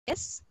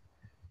Yes?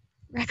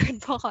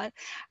 Record vocal.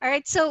 All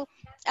right, so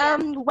Yeah,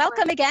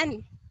 welcome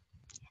again.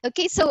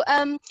 Okay, so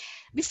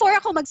before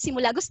ako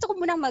magsimula, gusto ko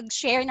munang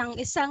mag-share ng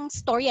isang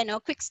story,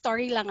 quick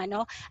story lang,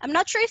 I'm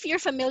not sure if you're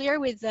familiar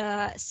with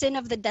the Sin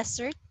of the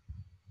Desert,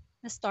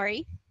 the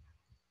story.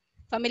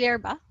 Familiar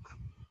ba?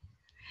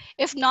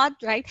 If not,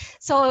 right?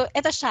 So,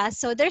 ito siya.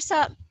 So, there's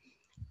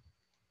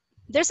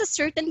a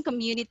certain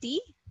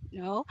community,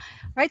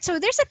 right? So,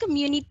 there's a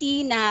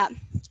community na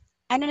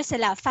ano na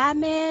sila,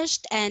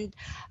 famished and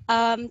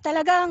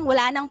talagang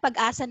wala nang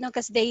pag-asa no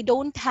because they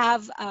don't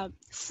have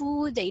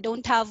food, they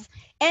don't have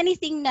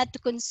anything na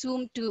to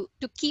consume to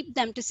keep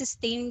them, to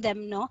sustain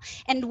them, no?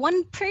 And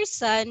one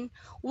person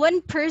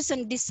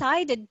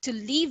decided to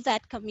leave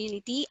that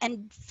community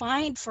and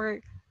find for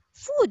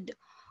food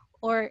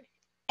or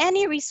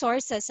any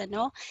resources,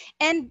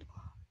 and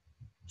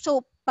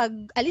so, pag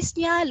alis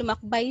niya,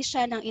 lumakbay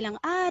siya ng ilang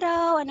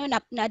araw,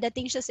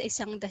 nadating siya sa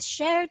isang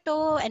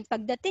desierto, and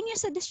pagdating niya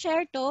sa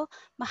desierto,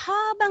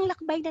 mahabang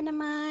lakbay na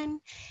naman.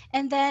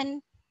 And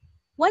then,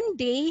 one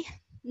day,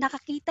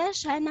 nakakita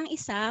siya ng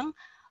isang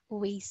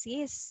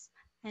oasis.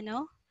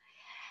 Ano?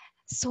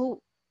 So,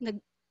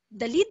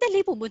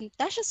 dali-dali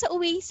pumunta siya sa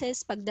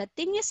oasis.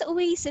 Pagdating niya sa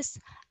oasis,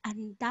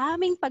 ang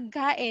daming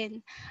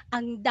pagkain,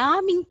 ang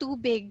daming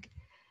tubig.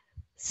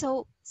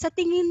 So, sa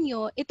tingin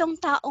niyo, itong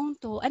taong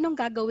to, anong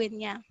gagawin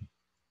niya?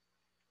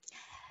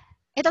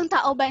 Itong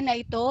tao ba na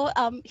ito,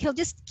 he'll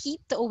just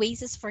keep the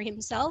oasis for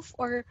himself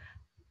or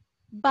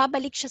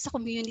babalik siya sa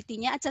community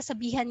niya at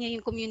sasabihan niya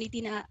yung community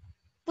na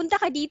punta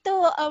ka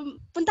dito,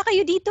 punta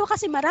kayo dito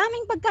kasi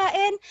maraming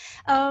pagkain,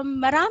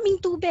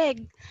 maraming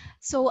tubig.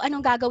 So,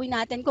 anong gagawin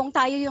natin kung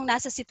tayo yung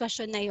nasa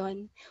sitwasyon na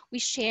yon? We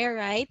share,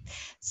 right?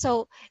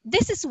 So,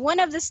 this is one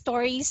of the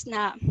stories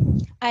na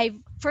I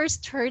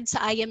first heard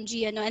sa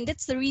IMG, and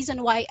that's the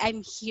reason why I'm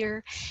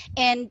here.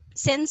 And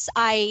since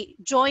I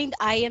joined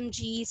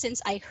IMG, since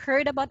I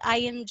heard about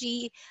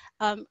IMG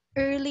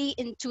early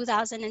in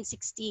 2016,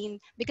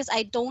 because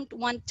I don't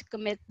want to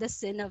commit the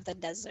sin of the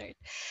desert.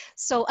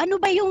 So ano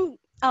ba yung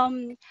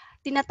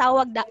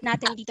tinatawag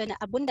natin dito na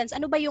abundance?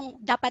 Ano ba yung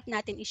dapat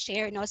natin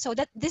i-share? No? So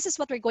that this is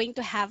what we're going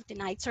to have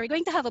tonight. So we're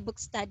going to have a book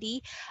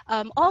study.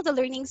 All the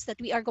learnings that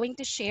we are going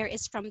to share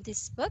is from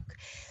this book.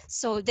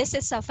 So this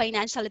is a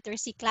financial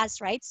literacy class,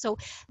 right? So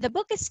the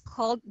book is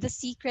called The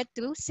Secret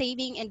to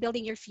Saving and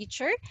Building Your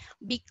Future.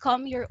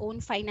 Become your own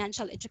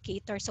financial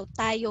educator. So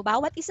tayo,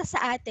 bawat isa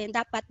sa atin,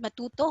 dapat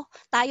matuto.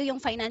 Tayo yung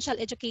financial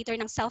educator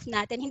ng self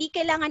natin. Hindi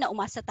kailangan na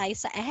umasa tayo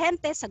sa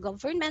ahente, sa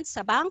government,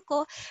 sa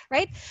bangko,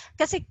 right?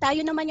 Kasi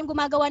tayo naman yung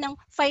gumagawa ng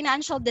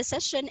financial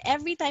decision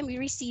every time we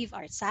receive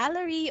our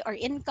salary or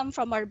income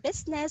from our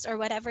business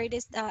or whatever it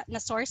is na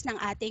source ng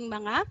ating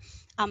mga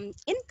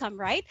income,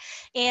 right?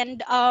 And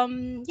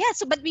yeah,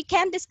 so but we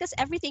can discuss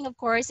everything, of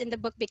course, in the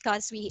book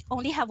because we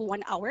only have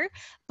 1 hour.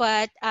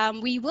 But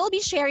we will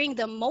be sharing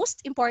the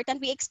most important.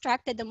 We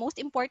extracted the most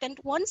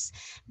important ones.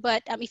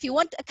 But if you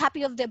want a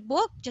copy of the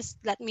book, just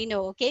let me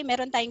know, okay?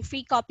 Meron tayong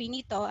free copy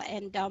nito,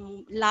 and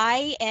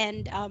Lai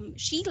and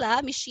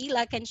Miss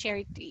Sheila can share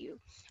it to you.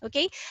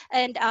 Okay,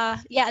 and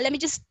yeah, let me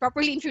just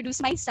properly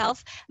introduce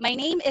myself. My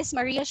name is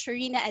Maria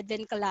Sharina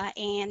Advincula,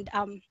 and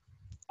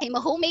I'm a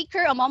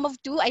homemaker, a mom of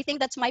two. I think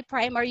that's my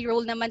primary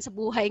role naman sa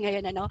buhay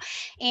ngayon,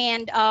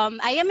 And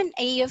I am an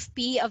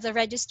AFP of the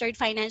Registered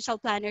Financial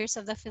Planners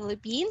of the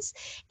Philippines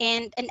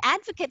and an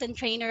advocate and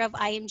trainer of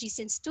IMG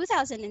since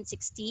 2016.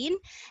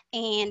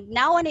 And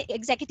now an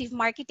executive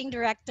marketing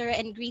director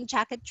and green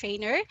jacket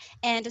trainer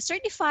and a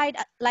certified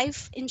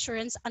life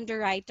insurance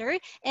underwriter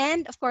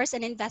and of course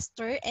an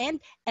investor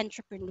and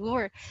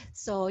entrepreneur.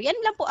 So yan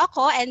lang po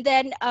ako, and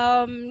then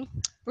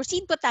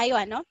proceed po tayo,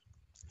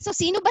 So,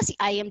 sino ba si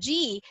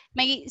IMG?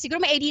 Siguro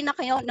may idea na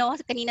kayo, no,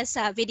 kanina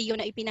sa video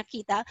na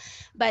ipinakita.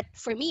 But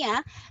for me,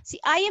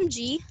 si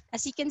IMG,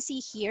 as you can see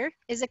here,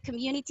 is a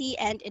community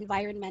and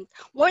environment.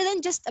 More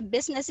than just a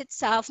business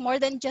itself, more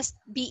than just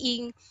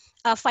being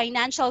a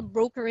financial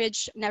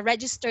brokerage na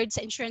registered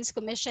sa Insurance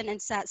Commission and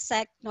sa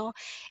SEC, no?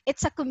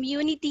 It's a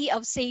community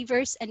of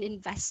savers and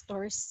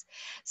investors.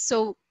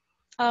 So,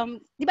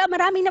 di ba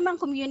marami namang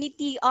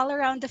community all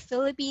around the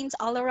Philippines,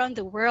 all around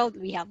the world.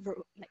 We have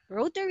like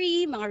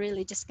Rotary, mga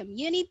religious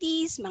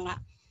communities, mga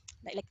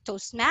like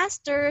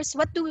Toastmasters.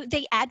 What do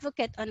they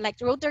advocate on? Like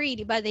Rotary,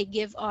 di ba, they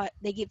give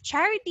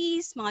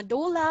charities, mga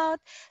dole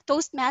out.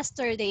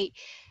 Toastmaster, they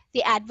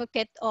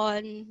advocate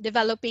on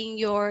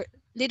developing your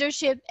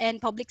leadership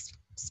and public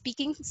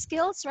speaking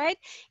skills, right?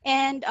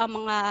 And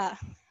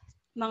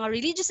mga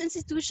religious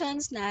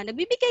institutions na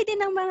nagbibigay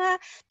din ng mga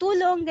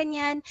tulong,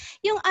 ganyan.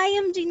 Yung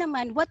IMG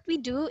naman, what we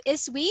do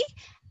is we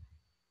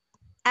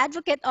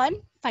advocate on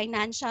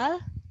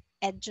financial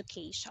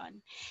education.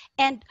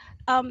 And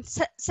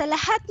sa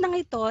lahat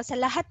ng ito, sa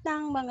lahat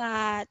ng mga,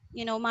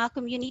 mga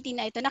community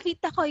na ito,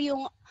 nakita ko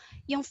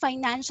yung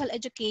financial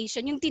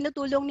education, yung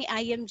tinutulong ni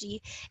IMG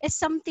is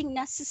something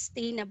na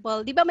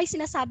sustainable. Di ba may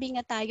sinasabi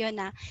nga tayo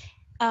na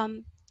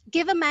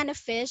Give a man a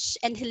fish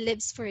and he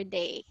lives for a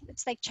day.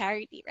 It's like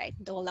charity, right?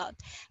 Dole out.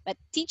 But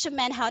teach a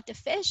man how to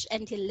fish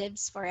and he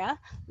lives for a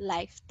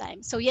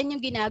lifetime. So yan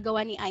yung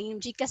ginagawa ni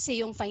IMG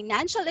kasi yung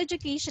financial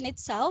education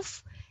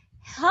itself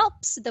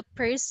helps the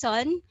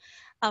person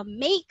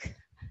make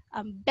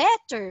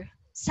better,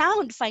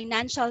 sound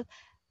financial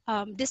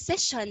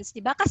decisions,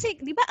 'di ba? Kasi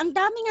 'di ba ang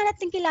dami nga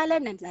nating kilala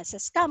na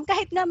nasa scam,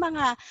 kahit nga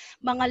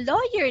mga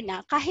lawyer na,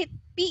 kahit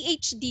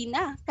PhD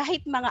na, kahit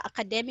mga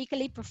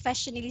academically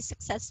professionally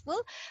successful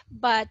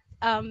but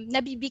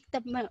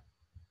nabibiktima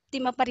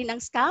pa rin ng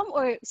scam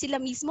or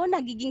sila mismo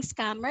nagiging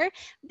scammer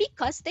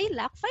because they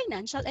lack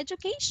financial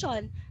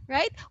education,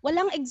 right?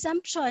 Walang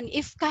exemption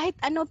if kahit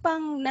ano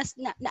pang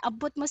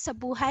naabot mo sa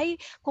buhay,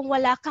 kung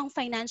wala kang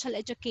financial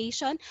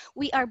education,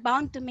 we are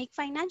bound to make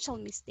financial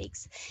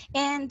mistakes.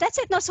 And that's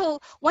it. No?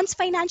 So once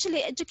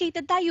financially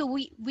educated tayo,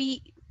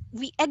 we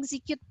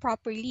execute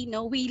properly,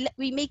 no, we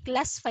make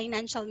less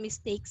financial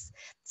mistakes.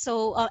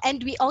 So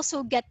and we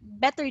also get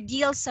better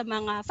deals sa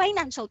mga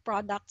financial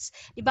products,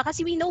 'di ba?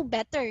 Kasi we know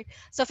better.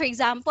 So for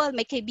example,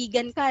 may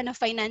kaibigan ka na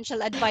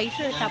financial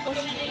advisor tapos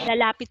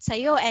lalapit sa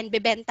iyo and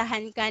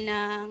bebentahan ka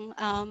ng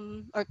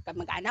or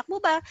kamag-anak mo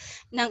ba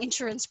ng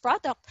insurance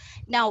product.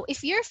 Now,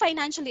 if you're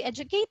financially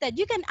educated,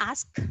 you can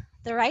ask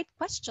the right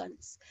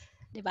questions.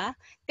 'Di ba?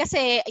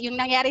 Kasi yung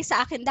nangyari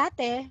sa akin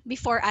dati,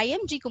 before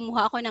IMG,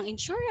 kumuha ako ng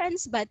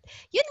insurance, but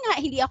yun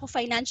nga, hindi ako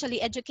financially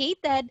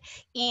educated.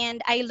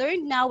 And I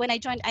learned now when I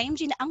joined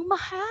IMG na ang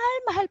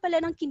mahal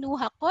pala ng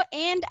kinuha ko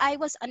and I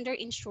was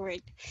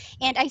underinsured.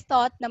 And I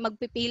thought na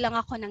magpipay lang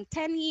ako ng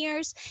 10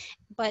 years,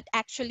 but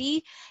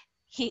actually,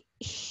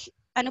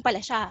 ano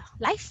pala siya,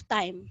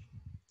 lifetime.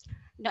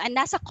 No, and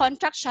nasa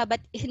contract siya but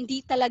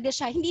hindi talaga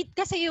siya, hindi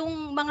kasi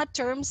yung mga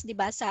terms 'di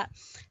ba sa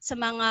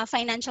mga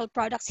financial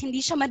products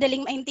hindi siya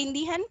madaling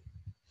maintindihan.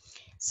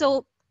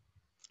 So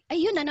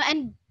ayun ano,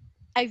 and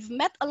I've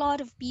met a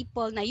lot of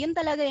people na yun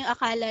talaga yung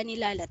akala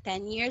nila na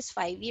 10 years,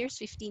 5 years,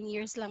 15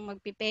 years lang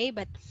magpipay,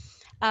 but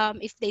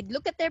if they'd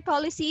look at their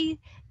policy,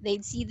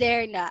 they'd see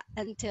there na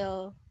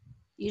until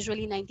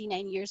usually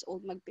 99 years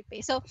old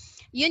magpipay. So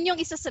yun yung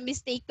isa sa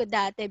mistake ko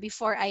dati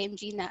before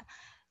IMG na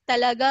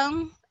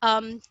talagang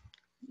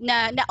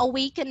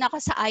na-awaken ako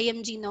sa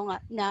IMG no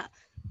nga na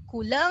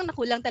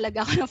kulang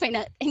talaga ako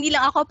ng hindi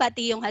lang ako,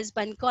 pati yung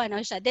husband ko,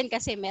 ano, siya din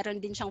kasi meron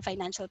din siyang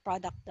financial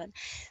product doon.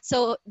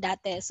 So,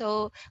 dati.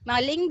 So,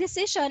 maling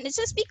decision, it's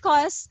just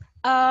because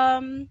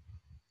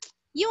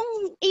yung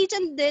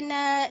agent din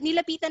na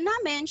nilapitan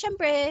namin,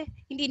 syempre,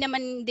 hindi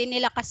naman din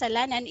nila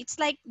kasalanan. It's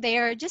like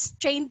they're just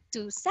trained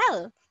to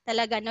sell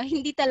talaga, no?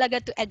 Hindi talaga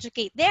to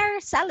educate.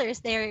 They're sellers.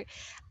 They're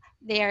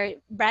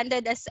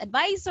branded as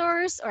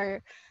advisors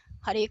or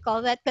how do you call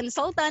that,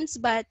 consultants,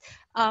 but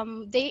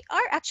they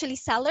are actually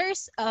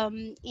sellers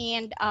and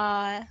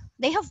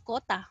they have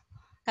quota.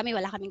 Kami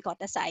wala kaming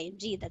quota sa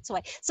IMG, that's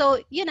why.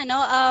 So yun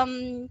ano,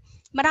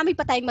 marami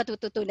pa tayong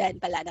matututunan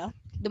pala, no?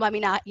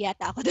 Dumami na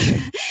yata ako doon.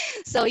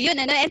 So yun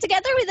ano, and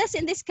together with us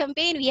in this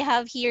campaign, we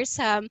have here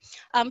some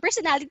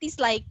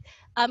personalities like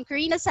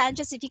Karina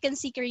Sanchez. If you can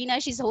see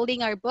Karina, she's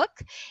holding our book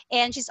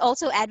and she's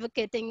also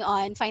advocating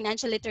on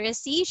financial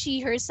literacy. She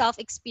herself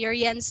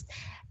experienced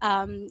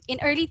in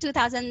early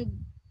 2000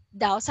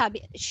 daw,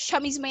 sabi,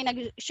 siya mismo yung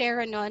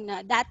nag-share noon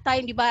na that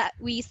time, di ba,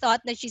 we thought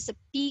that she's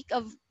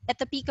at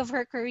the peak of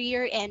her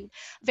career and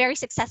very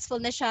successful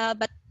na siya,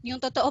 but yung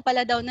totoo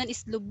pala daw nun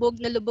is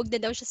lubog na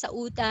daw siya sa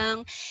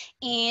utang,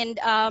 and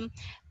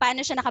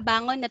paano siya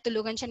nakabangon,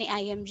 natulungan siya ni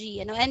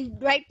IMG, you know? And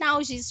right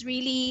now she's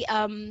really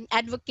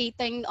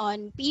advocating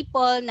on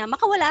people na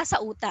makawala sa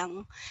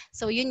utang.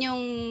 So yun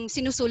yung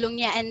sinusulong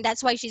niya, and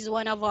that's why she's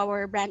one of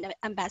our brand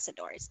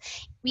ambassadors.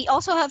 We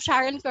also have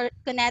Sharon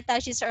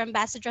Cuneta. She's our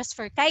ambassadress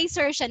for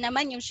Kaiser. Siya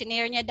naman yung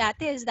shinare niya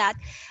dati is that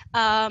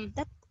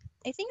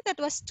I think that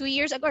was 2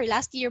 years ago or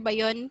last year ba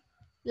yun?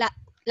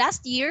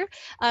 Last year,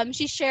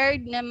 she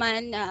shared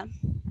naman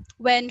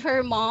when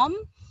her mom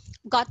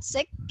got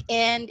sick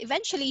and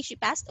eventually she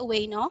passed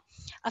away, no?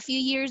 A few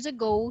years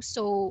ago.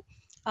 So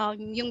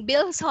yung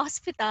bill sa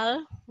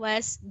hospital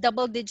was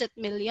double-digit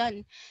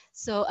million.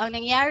 So ang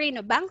nangyari,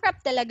 no,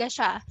 bankrupt talaga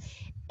siya.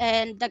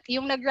 And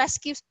yung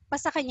nag-rescue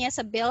pa sa kanya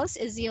sa bills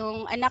is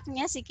yung anak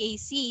niya, si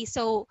Casey.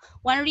 So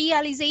one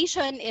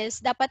realization is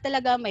dapat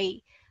talaga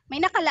may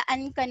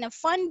nakalaan ka na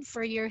fund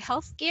for your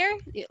healthcare.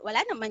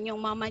 Wala naman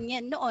yung mama niya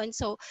noon.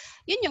 So,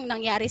 yun yung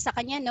nangyari sa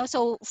kanya, no?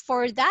 So,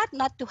 for that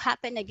not to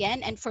happen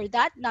again and for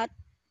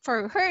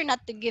her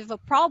not to give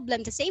a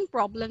problem, the same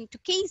problem to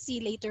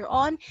Casey later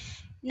on,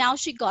 now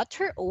she got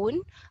her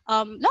own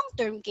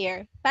long-term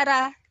care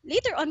para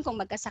later on kung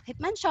magkasakit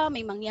man siya,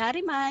 may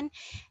mangyari man,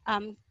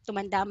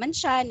 tumanda man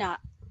siya na,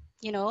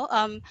 you know,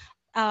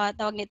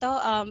 tawag nito,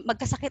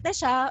 magkasakit na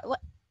siya,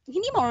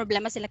 hindi mo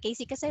problema sila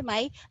Casey kasi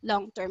may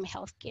long-term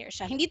healthcare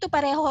siya. Hindi to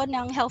pareho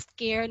ng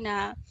healthcare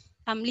na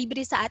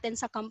libre sa atin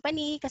sa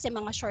company kasi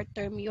mga short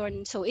term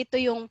yun. So ito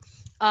yung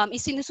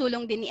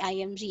isinusulong din ni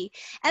IMG.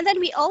 And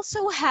then we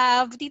also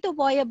have Tito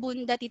Boy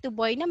Abunda. Tito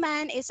Boy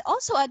naman is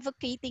also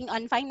advocating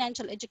on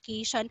financial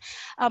education,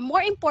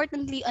 more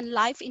importantly on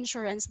life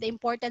insurance, the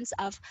importance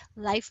of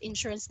life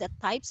insurance, the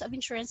types of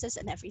insurances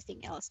and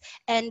everything else.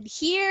 And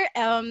here,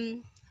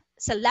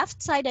 sa left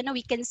side,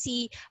 we can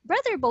see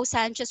Brother Bo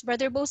Sanchez.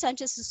 Brother Bo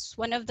Sanchez is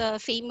one of the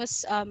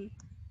famous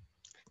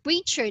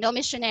preacher,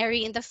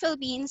 missionary in the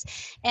Philippines.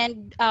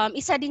 And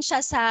isa din siya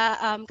sa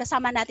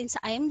kasama natin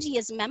sa IMG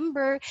as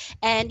member.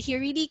 And he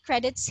really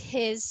credits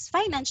his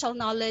financial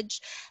knowledge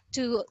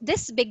to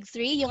this big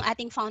three, yung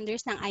ating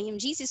founders ng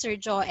IMG, si Sir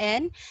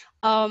Joen,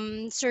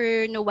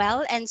 Sir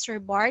Noel, and Sir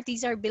Bart.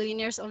 These are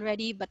billionaires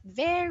already, but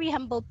very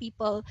humble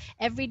people.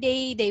 Every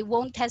day, they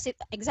won't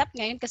hesitate, except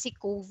ngayon kasi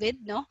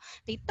COVID, no?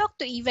 They talk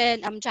to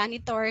even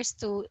janitors,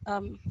 to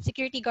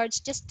security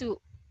guards, just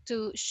to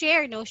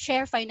share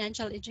share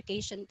financial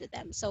education to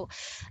them. So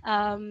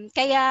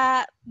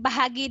kaya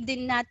bahagi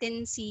din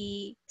natin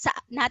si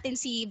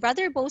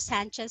Brother Bo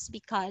Sanchez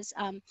because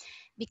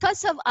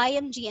of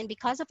IMG and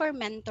because of our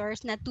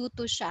mentors,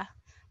 natuto siya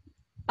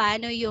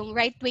paano yung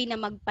right way na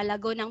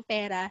magpalago ng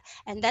pera,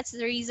 and that's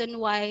the reason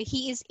why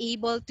he is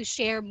able to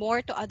share more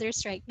to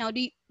others right now.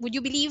 Would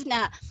you believe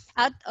na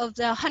out of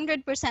the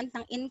 100%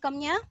 ng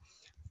income niya,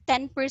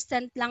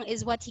 10% lang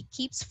is what he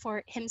keeps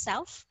for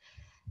himself?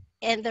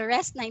 And the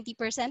rest, 90%,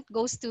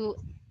 goes to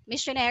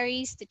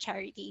missionaries, to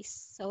charities.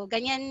 So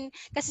ganyan,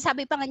 kasi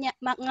sabi pa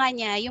nga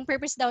niya, yung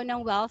purpose daw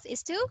ng wealth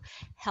is to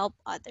help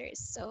others.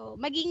 So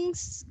maging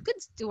good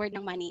steward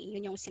ng money,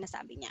 yun yung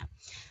sinasabi niya.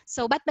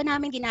 So ba't ba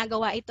namin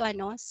ginagawa ito,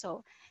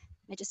 So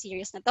medyo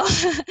serious na to.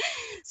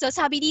 So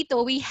sabi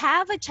dito, we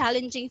have a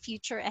challenging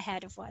future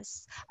ahead of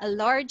us. A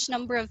large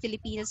number of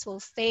Filipinos will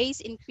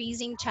face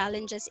increasing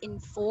challenges in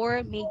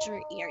 4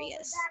 major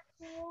areas.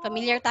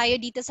 Familiar tayo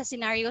dito sa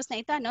scenarios na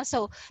ito,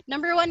 So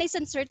number 1 is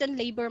uncertain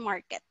labor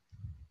market.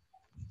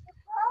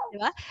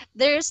 Diba?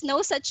 There's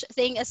no such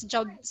thing as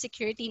job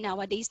security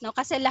nowadays,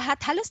 Kasi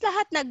halos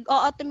lahat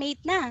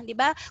nag-automate na, di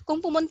ba? Kung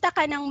pumunta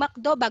ka ng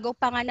McDo bago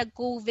pa nga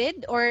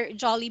nag-COVID or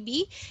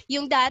Jollibee,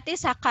 yung dati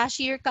sa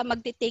cashier ka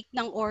magte-take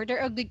ng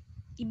order o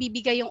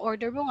ibibigay yung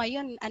order mo,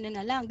 ngayon ano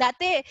na lang.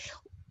 Dati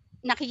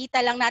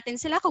nakikita lang natin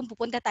sila kung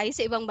pupunta tayo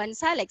sa ibang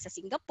bansa like sa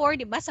Singapore,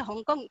 di ba? Sa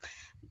Hong Kong,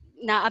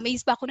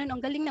 na-amaze pa ako nun,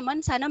 ang galing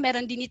naman, sana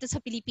meron din dito sa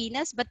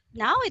Pilipinas. But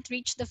now it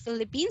reached the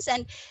Philippines,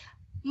 and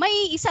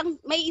may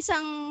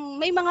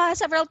mga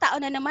several tao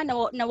na naman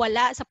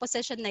nawala sa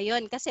possession na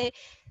yon kasi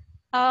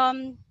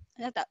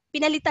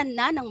pinalitan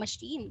na ng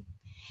machine.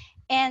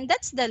 And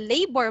that's the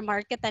labor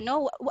market,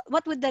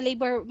 What would the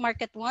labor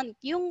market want?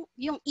 Yung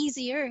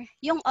easier,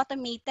 yung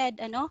automated,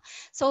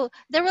 So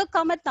there will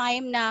come a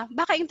time na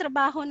baka yung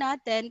trabaho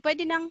natin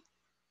pwede nang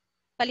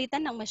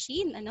palitan ng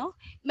machine,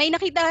 May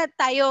nakita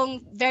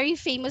tayong very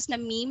famous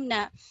na meme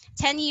na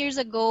 10 years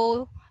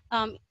ago,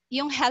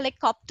 yung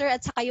helicopter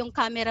at saka yung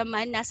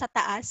cameraman nasa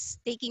taas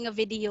taking a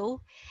video,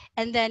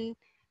 and then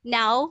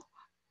now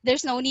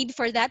there's no need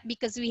for that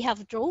because we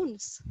have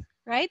drones,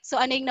 right?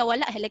 So ano yung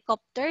nawala?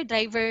 Helicopter,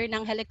 driver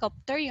ng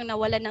helicopter yung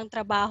nawala ng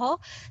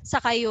trabaho,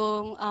 saka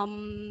yung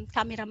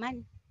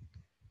cameraman,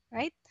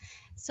 right?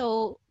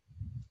 So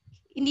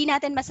hindi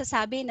natin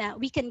masasabi na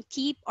we can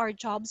keep our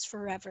jobs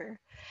forever.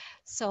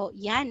 So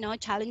yan,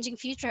 challenging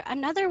future.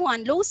 Another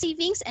one, low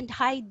savings and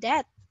high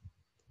debt.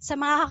 Sa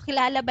mga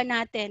kakilala ba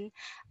natin,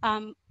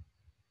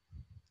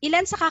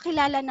 ilan sa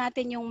kakilala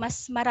natin yung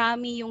mas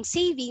marami yung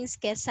savings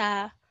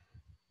kesa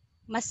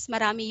mas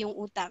marami yung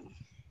utang?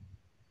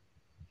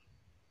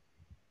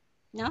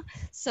 No?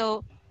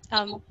 So,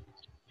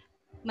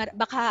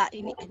 baka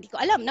hindi ko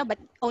alam, but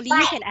only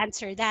you can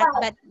answer that.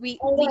 But we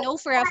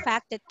know for a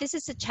fact that this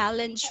is a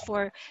challenge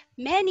for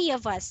many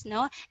of us,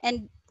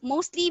 And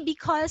mostly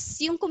because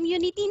yung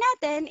community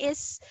natin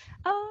is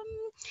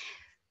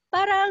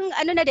parang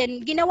na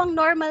din, ginawang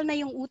normal na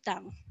yung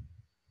utang,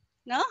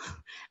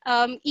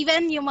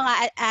 even yung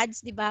mga ads,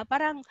 di ba,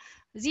 parang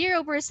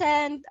 0%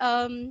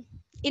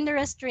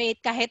 interest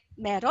rate kahit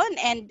meron,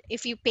 and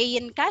if you pay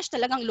in cash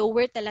talagang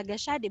lower talaga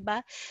siya, di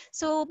ba?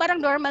 So parang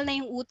normal na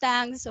yung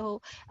utang. So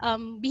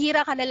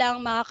bihira ka na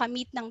lang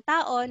makakamit ng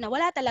tao na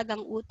wala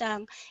talagang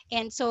utang.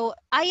 And so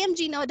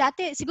IMG,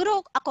 dati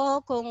siguro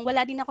ako kung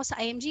wala din ako sa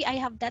IMG, I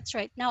have debts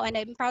right now, and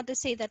I'm proud to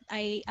say that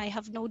I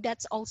have no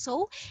debts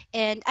also,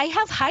 and I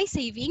have high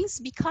savings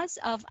because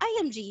of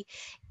IMG.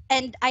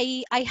 And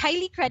I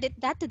highly credit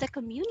that to the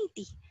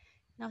community,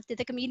 to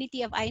the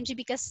community of IMG,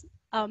 because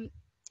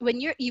when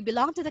you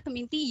belong to the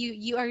community,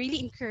 you are really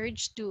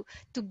encouraged to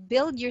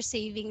build your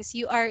savings.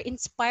 You are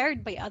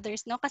inspired by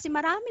others, Kasi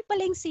marami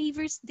palang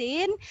savers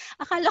din.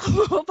 Akala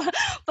ko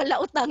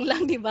pala utang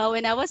lang, di ba?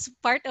 When I was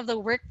part of the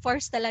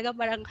workforce talaga,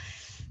 parang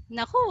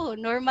naku,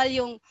 normal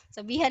yung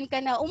sabihan ka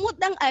na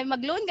umutang,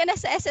 mag-loan ka na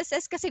sa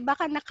SSS kasi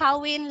baka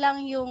nakawin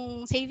lang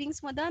yung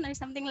savings mo doon or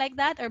something like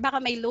that, or baka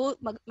may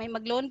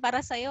mag-loan para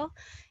sa'yo.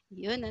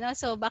 Yun,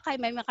 So baka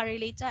may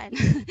makarelate dyan.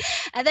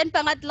 And then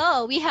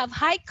pangatlo, we have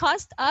high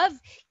cost of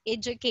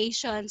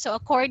education. So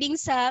according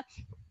sa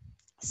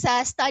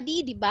sa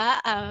study, di ba,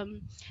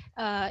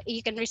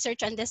 you can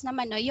research on this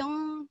naman, no,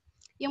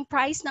 yung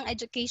price ng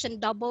education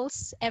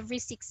doubles every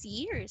 6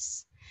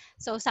 years.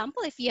 So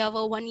sample, if you have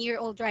a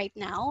 1-year-old right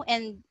now,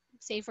 and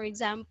say for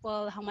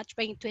example, how much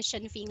ba yung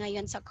tuition fee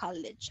ngayon sa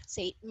college?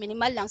 Say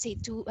minimal lang, say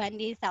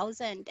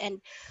 20,000.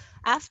 And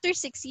after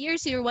 6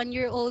 years, your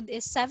 1-year-old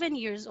is 7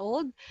 years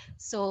old.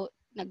 So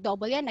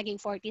nag-double yan,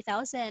 naging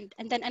 40,000.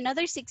 And then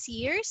another 6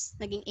 years,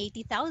 naging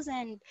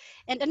 80,000.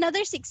 And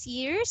another 6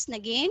 years,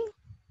 naging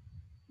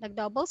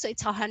nag-double, so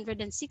it's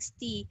 160.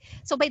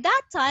 So by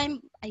that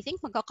time, I think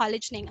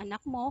magka-college na yung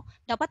anak mo,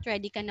 dapat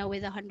ready ka na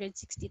with 160,000,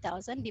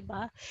 di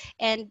ba?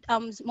 And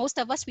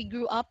most of us, we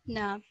grew up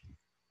na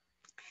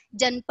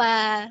dyan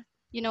pa,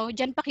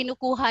 dyan pa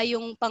kinukuha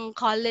yung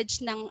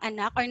pang-college ng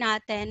anak or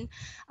natin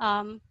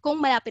kung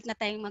malapit na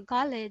tayong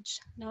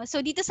mag-college. No? So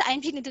dito sa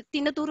IMG,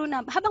 tinuturo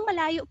na habang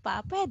malayo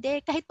pa,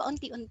 pwede, kahit pa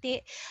unti-unti.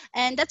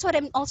 And that's what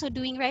I'm also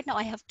doing right now.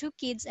 I have 2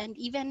 kids, and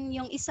even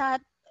yung isa,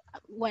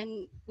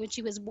 when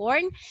she was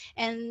born,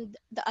 and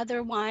the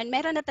other one,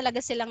 meron na talaga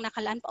silang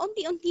nakalaan,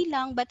 paunti-unti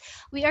lang, but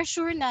we are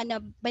sure na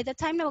by the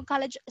time na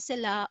mag-college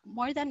sila,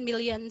 more than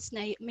million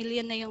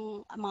na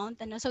yung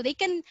amount, so they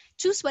can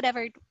choose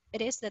whatever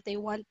it is that they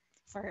want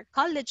for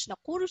college na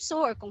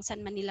kurso or kung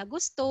saan man nila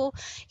gusto,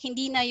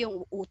 hindi na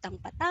yung utang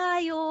pa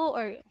tayo,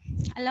 or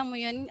alam mo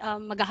yun,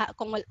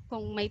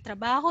 kung may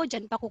trabaho,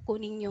 dyan pa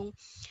kukunin yung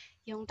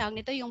tawag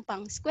nito, yung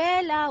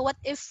pang-eskwela. What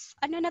if,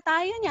 na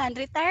tayo niyan,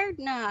 retired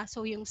na.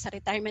 So yung sa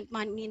retirement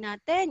money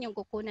natin, yung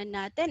kukunan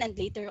natin, and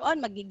later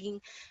on,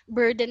 magiging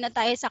burden na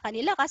tayo sa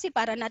kanila kasi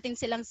para natin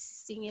silang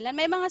singilan.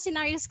 May mga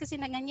scenarios kasi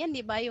na ganyan,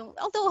 di ba?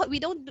 Although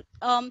we don't,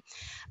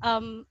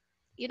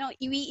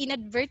 we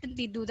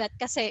inadvertently do that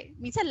kasi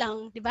minsan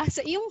lang, di ba?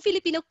 So yung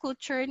Filipino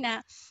culture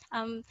na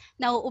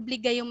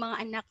nauobliga yung mga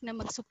anak na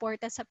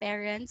magsuporta sa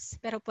parents,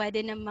 pero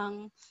pwede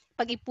namang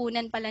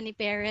pag-ipunan pala ni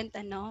parent,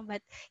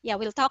 but yeah,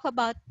 we'll talk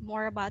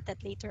more about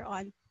that later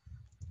on.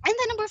 And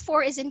then number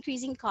 4 is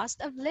increasing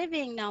cost of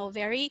living. Now,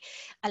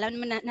 alam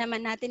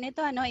naman natin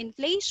ito,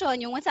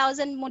 inflation. Yung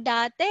 1,000 mo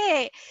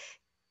dati,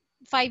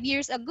 5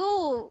 years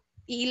ago,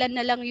 ilan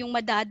na lang yung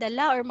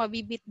madadala or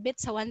mabibitbit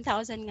sa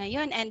 1,000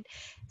 ngayon. And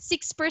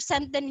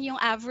 6% din yung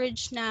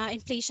average na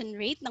inflation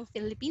rate ng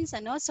Philippines.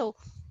 So,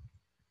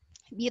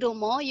 biro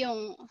mo,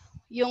 yung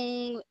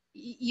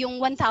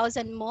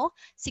 1,000 mo,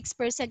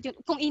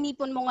 6%, kung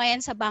inipon mo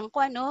ngayon sa bangko,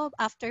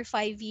 after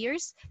 5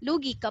 years,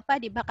 lugi ka pa,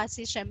 di ba?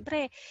 Kasi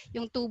syempre,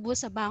 yung tubo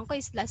sa bangko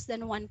is less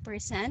than 1%.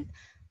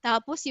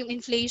 Tapos yung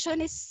inflation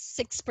is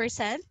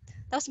 6%.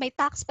 Tapos may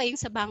tax pa yung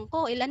sa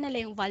bangko. Ilan na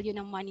lang yung value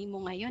ng money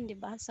mo ngayon, di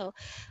ba? So,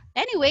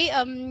 anyway,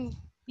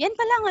 yan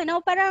pa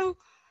lang, parang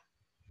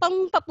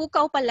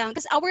pangpapukaw pa lang,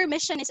 because our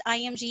mission as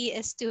IMG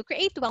is to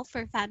create wealth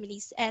for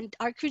families, and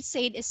our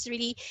crusade is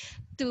really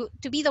to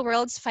be the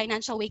world's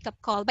financial wake-up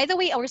call. By the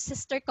way, our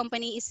sister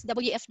company is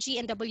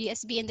WFG and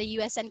WSB in the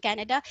US and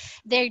Canada.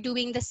 They're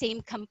doing the same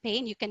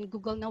campaign. You can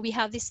Google now. We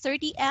have this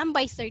 30M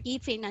by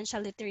 30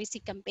 financial literacy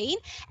campaign,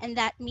 and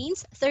that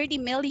means 30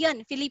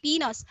 million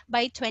Filipinos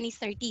by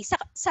 2030.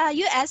 Sa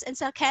US and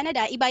sa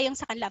Canada, iba yung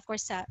sa kanila. Of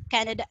course, sa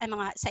Canada,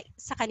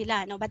 sa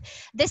kanila, but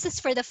this is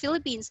for the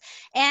Philippines.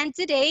 And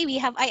today,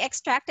 I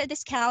extracted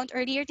this count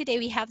earlier today.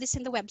 We have this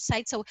in the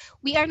website. So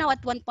we are now at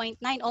 1.9,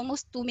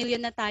 almost 2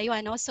 million na tayo.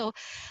 So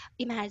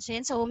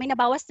imagine, so may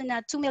nabawas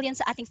na 2 million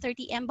sa ating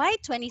 30M by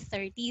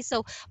 2030.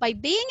 So by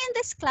being in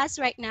this class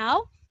right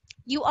now,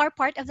 you are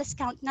part of this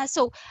count na.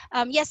 So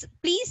yes,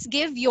 please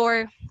give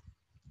your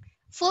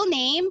full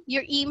name,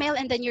 your email,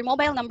 and then your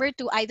mobile number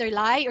to either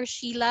Lai or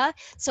Sheila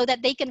so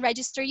that they can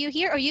register you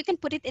here, or you can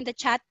put it in the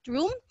chat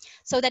room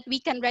so that we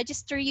can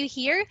register you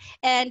here.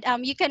 And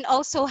you can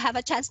also have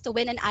a chance to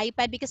win an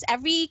iPad, because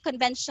every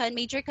convention,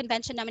 major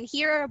convention naman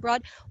here or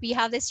abroad, we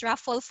have this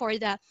raffle for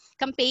the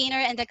campaigner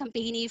and the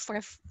campaignee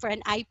for an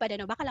iPad.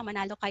 Baka lang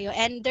manalo kayo.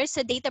 And there's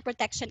a Data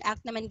Protection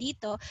Act naman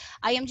dito.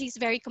 IMG is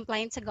very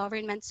compliant sa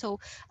government, so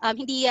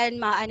hindi yan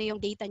maano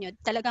yung data nyo.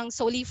 Talagang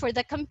solely for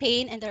the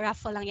campaign and the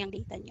raffle lang yung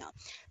data nyo.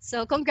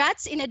 So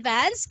congrats in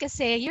advance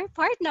kasi you're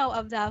part now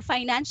of the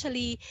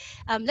financially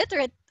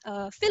literate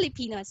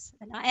Filipinos.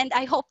 And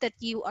I hope that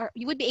you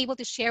would be able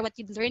to share what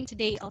you've learned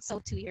today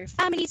also to your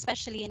family,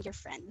 especially, and your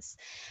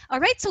friends. All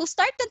right, so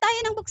start na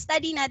tayo ng book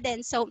study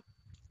natin. So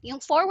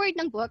yung forward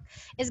ng book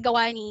is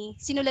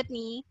sinulat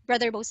ni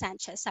Brother Bo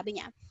Sanchez.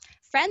 Sabi niya,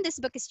 friend, this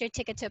book is your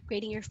ticket to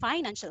upgrading your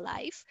financial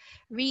life.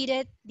 Read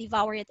it,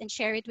 devour it, and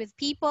share it with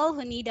people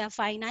who need a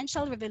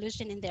financial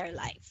revolution in their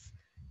life.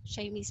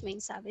 Siya yung mismo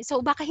yung sabi.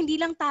 So baka hindi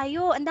lang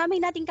tayo, ang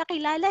dami nating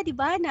kakilala, di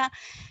ba, na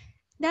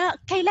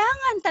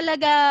kailangan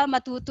talaga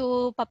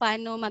matuto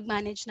paano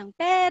mag-manage ng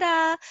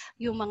pera,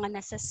 yung mga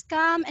nasa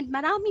scam, and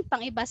marami pang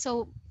iba.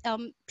 So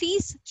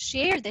please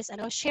share this,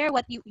 share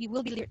what you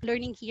will be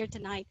learning here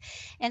tonight.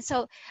 And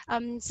so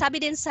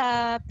sabi din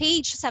sa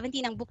page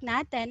 17 ng book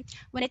natin,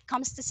 when it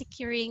comes to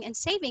securing and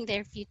saving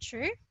their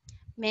future,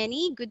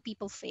 many good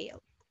people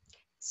fail.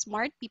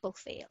 Smart people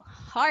fail.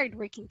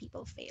 Hardworking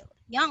people fail.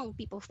 Young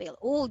people fail.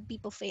 Old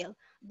people fail.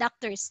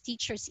 Doctors,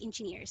 teachers,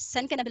 engineers.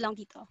 Saan ka na belong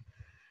dito?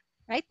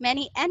 right?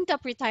 Many end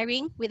up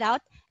retiring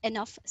without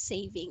enough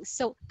savings.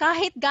 So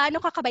kahit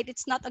gaano kakabait,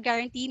 it's not a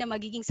guarantee na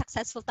magiging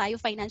successful tayo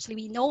financially.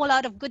 We know a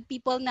lot of good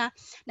people na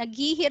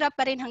naghihirap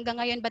pa rin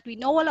hanggang ngayon, but we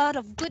know a lot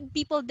of good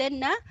people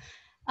din na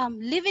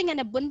living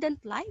an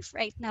abundant life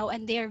right now,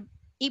 and they're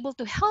able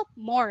to help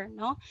more,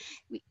 no?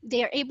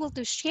 They are able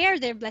to share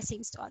their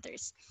blessings to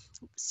others.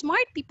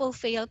 Smart people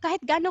fail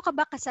kahit gaano ka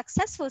ba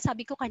ka-successful,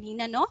 sabi ko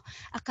kanina, no?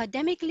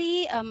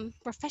 Academically,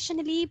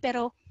 professionally,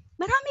 pero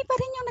marami pa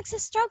rin yung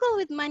nagsistruggle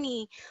with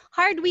money.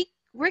 Hard week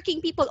working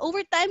people,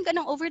 overtime ka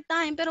ng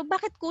overtime, pero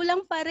bakit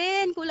kulang pa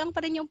rin? Kulang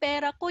pa rin yung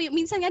pera ko. Yung,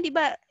 minsan nga, di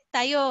ba,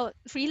 tayo,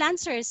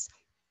 freelancers,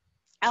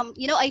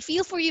 you know, I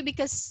feel for you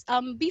because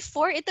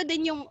before, ito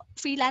din yung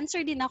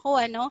freelancer din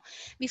ako, ano,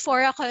 before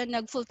ako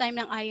nag full-time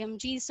ng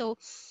IMG. So,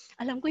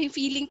 alam ko yung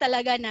feeling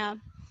talaga na,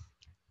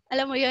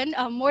 alam mo yun,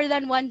 more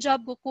than one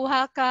job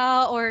kukuha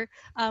ka, or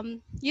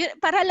yun,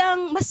 para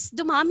lang mas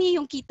dumami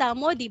yung kita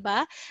mo, di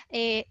ba?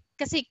 Eh,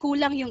 kasi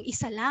kulang yung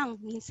isa lang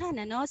minsan,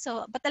 ano?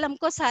 So, but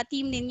alam ko sa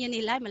team ninyo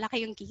nila,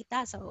 malaki yung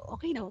kita. So,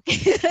 okay na okay.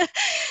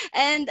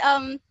 And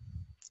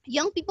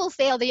young people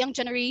fail, the young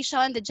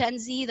generation, the Gen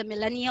Z, the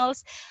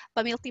millennials,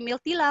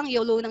 pamilti-milti lang,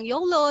 YOLO ng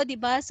YOLO, di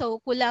ba? So,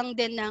 kulang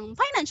din ng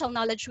financial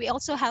knowledge. We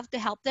also have to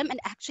help them.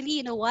 And actually,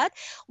 you know what?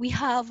 We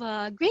have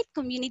a great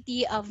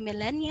community of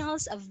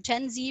millennials, of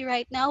Gen Z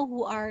right now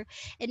who are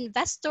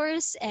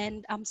investors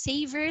and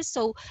savers.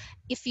 So,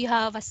 if you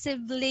have a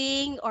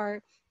sibling or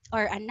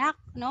anak,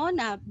 no,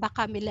 na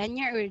baka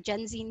millennial or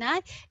Gen Z na,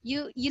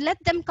 you let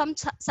them come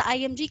sa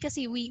IMG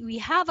kasi we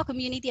have a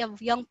community of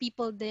young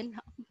people din.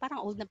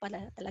 Parang old na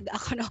pala talaga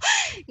ako, no?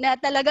 Na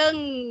talagang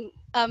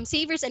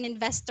savers and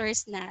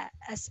investors na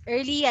as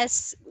early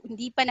as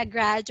hindi pa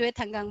nag-graduate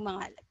hanggang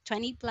mga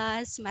 20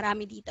 plus,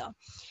 marami dito.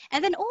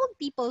 And then old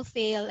people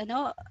fail,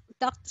 ano?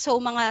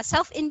 So mga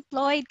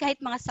self-employed,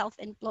 kahit mga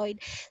self-employed.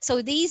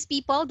 So these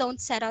people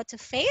don't set out to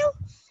fail.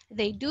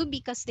 They do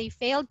because they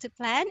failed to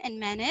plan and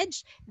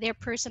manage their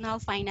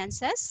personal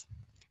finances.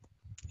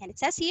 And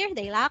it says here,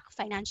 they lack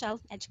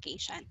financial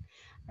education.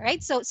 All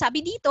right, so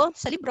sabi dito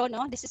sa libro,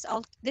 no, this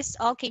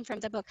all came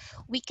from the book.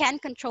 We can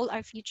control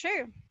our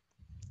future.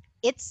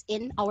 It's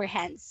in our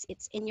hands.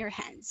 It's in your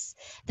hands.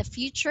 The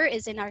future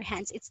is in our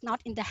hands. It's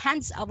not in the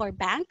hands of our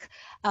bank,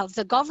 of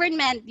the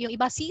government. Yung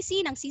iba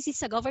sisi ng sisi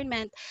sa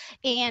government.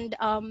 And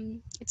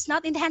it's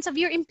not in the hands of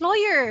your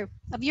employer,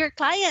 of your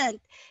client.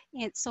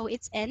 And so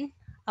it's in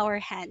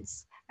our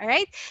hands.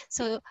 Alright?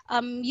 So,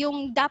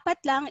 yung dapat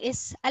lang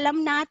is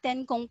alam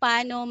natin kung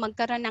paano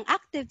magkaroon ng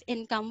active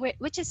income,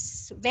 which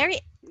is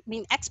very, I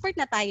mean, expert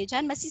na tayo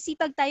dyan.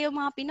 Masisipag tayo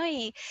mga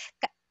Pinoy.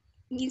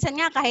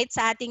 Minsan nga kahit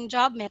sa ating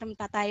job, meron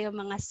pa tayo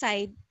mga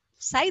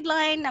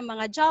sideline na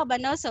mga job,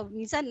 ano? So,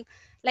 minsan,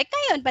 like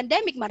ngayon,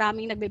 pandemic,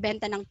 maraming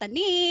nagbebenta ng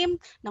tanim,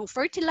 ng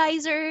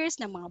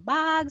fertilizers, ng mga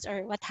bags,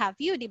 or what have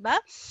you, di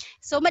ba?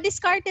 So,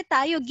 madiskarte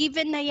tayo,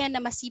 given na yan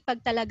na masipag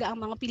talaga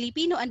ang mga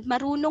Pilipino and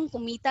marunong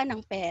kumita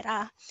ng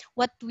pera.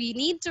 What we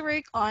need to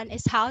work on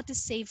is how to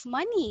save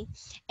money.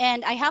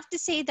 And I have to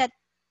say that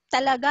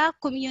talaga,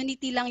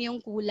 community lang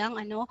yung kulang,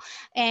 ano?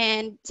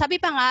 And sabi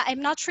pa nga,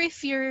 I'm not sure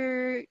if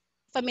you're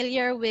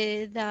familiar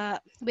with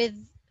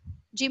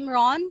Jim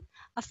Rohn,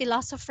 a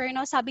philosopher,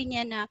 no? Sabi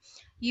niya na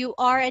you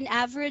are an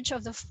average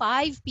of the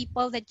 5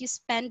 people that you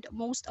spend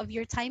most of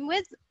your time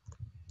with.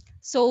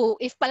 So,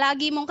 if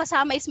palagi mong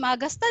kasama is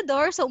mga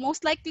gastador, so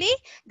most likely,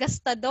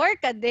 gastador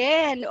ka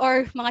din.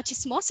 Or mga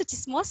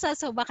chismosa,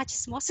 so baka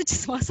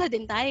chismosa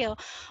din tayo.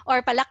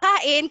 Or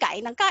palakain,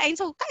 kain ng kain,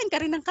 so kain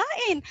ka rin ng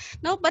kain.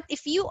 No? But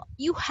if you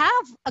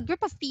have a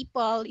group of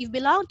people, you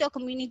belong to a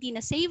community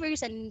na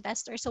savers and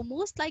investors, so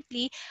most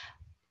likely,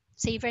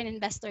 saver and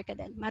investor ka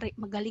din.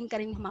 Magaling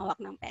ka rin humawak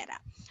ng pera.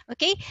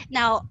 Okay?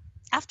 Now,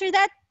 after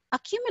that,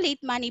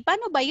 accumulate money.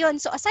 Paano ba yon?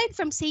 So aside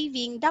from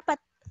saving, dapat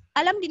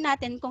alam din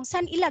natin kung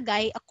saan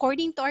ilagay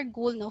according to our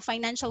goal, no,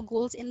 financial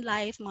goals in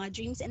life, mga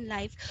dreams in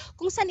life,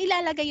 kung saan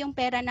ilalagay yung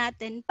pera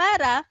natin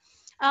para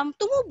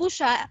tumubo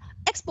siya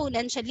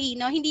exponentially,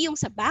 no? Hindi yung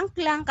sa bank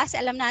lang kasi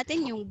alam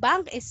natin yung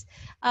bank is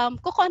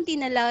kukonti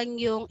na lang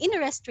yung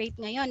interest rate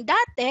ngayon.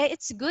 Dati,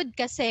 it's good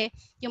kasi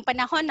yung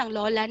panahon ng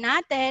lola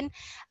natin,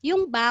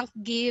 yung bank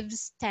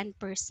gives 10%,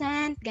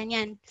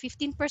 ganyan.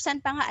 15%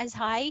 pa nga as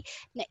high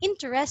na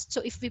interest.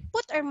 So if we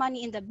put our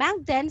money in the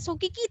bank then, so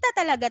kikita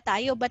talaga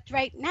tayo. But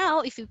right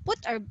now, if we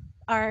put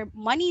our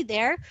money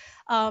there,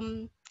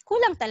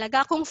 kulang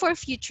talaga kung for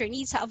future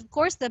needs. Of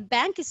course, the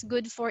bank is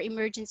good for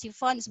emergency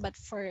funds, but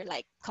for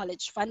like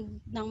college fund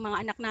ng mga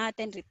anak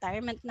natin,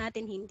 retirement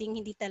natin,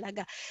 hindi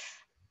talaga.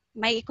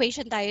 May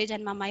equation tayo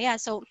dyan mamaya.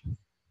 So,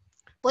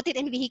 put it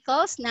in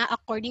vehicles na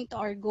according to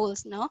our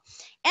goals, no?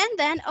 And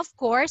then, of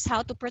course,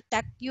 how to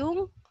protect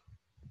yung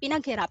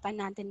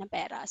pinaghirapan natin na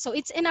pera. So,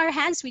 it's in our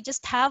hands. We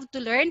just have to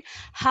learn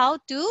how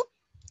to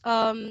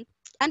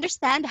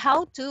understand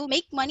how to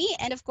make money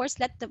and of course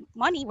let the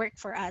money work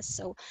for us.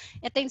 So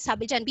ito yung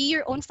sabi dyan, be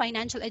your own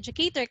financial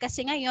educator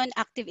kasi ngayon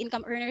active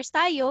income earners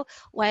tayo.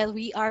 While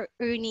we are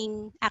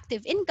earning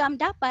active income,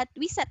 dapat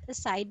we set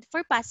aside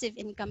for passive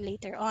income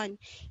later on.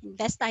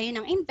 Invest tayo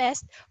ng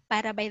invest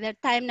para by the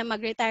time na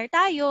mag-retire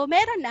tayo,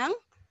 meron ng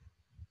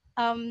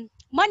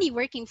money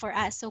working for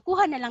us. So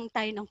kuha na lang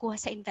tayo ng kuha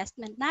sa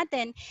investment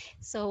natin.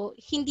 So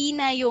hindi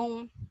na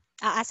yung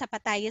aasa pa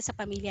tayo sa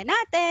pamilya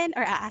natin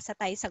or aasa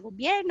tayo sa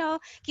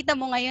gobyerno. Kita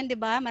mo ngayon, 'di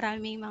ba?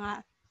 Maraming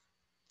mga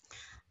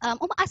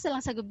umaasa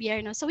lang sa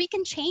gobyerno. So we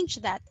can change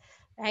that,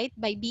 right?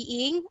 By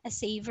being a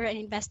saver and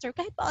investor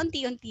kahit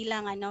paunti-unti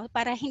lang ano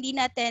para hindi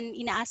natin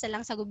inaasa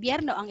lang sa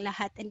gobyerno ang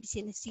lahat and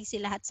sinisisi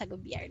lahat sa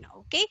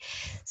gobyerno. Okay?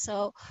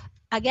 So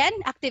again,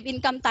 active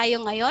income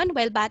tayo ngayon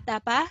while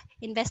bata pa,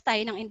 invest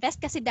tayo ng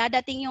invest kasi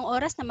dadating yung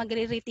oras na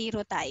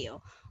magre-retiro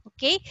tayo.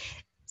 Okay?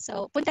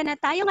 So punta na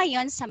tayo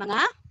ngayon sa mga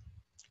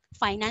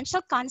financial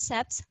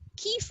concepts,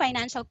 key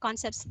financial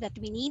concepts that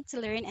we need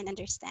to learn and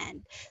understand.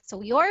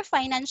 So your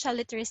financial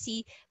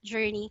literacy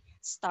journey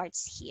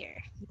starts here.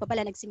 Hindi pa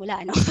pala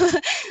nagsimula, ano?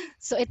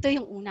 So ito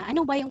yung una.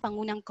 Ano ba yung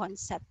pangunang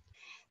concept?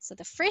 So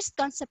the first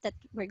concept that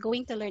we're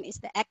going to learn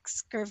is the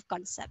X-curve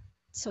concept.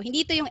 So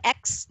hindi ito yung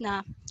X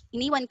na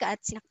iniwan ka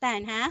at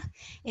sinaktan, ha?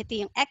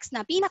 Ito yung X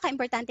na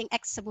pinaka-importanting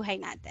X sa buhay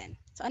natin.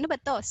 So ano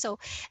ba to? So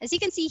as you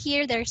can see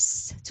here,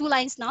 there's two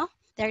lines, no?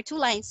 There are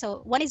two lines.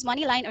 So one is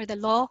money line or the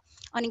law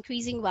on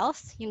increasing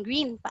wealth, yung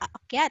green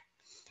paakyat.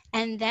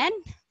 And then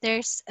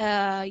there's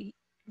a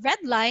red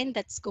line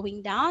that's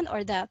going down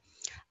or the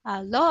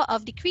law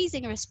of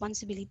decreasing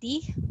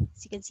responsibility.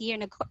 As you can see here,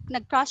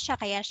 nag-cross siya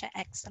kaya siya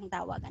X ang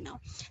tawag. Ano.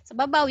 Sa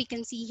baba, we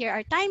can see here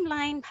our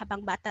timeline.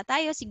 Habang bata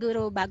tayo,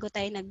 siguro bago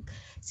tayo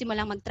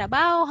nagsimulang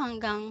magtrabaho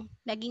hanggang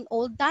naging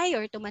old tayo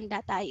or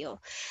tumanda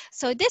tayo.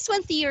 So this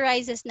one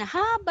theorizes na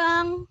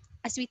habang,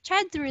 as we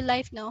tread through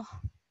life, no,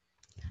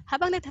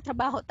 habang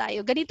nagtatrabaho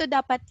tayo, ganito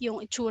dapat yung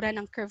itsura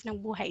ng curve ng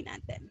buhay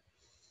natin.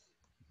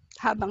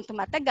 Habang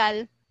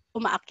tumatagal,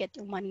 umaakyat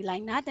yung money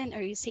line natin or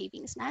yung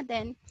savings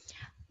natin,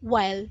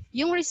 while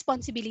yung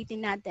responsibility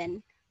natin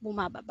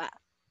bumababa.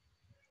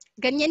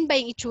 Ganyan ba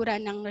yung itsura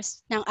ng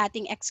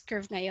ating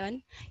X-curve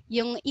ngayon?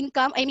 Yung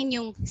income,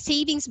 yung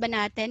savings ba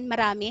natin,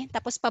 marami,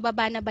 tapos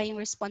pababa na ba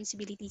yung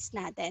responsibilities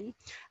natin?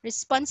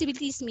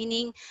 Responsibilities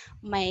meaning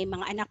may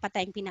mga anak pa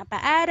tayong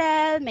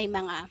pinapaaral, may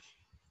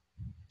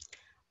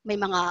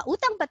mga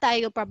utang pa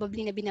tayo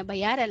probably na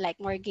binabayaran like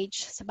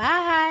mortgage sa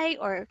bahay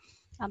or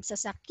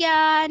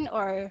sasakyan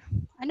or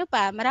ano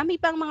pa, marami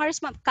pang mga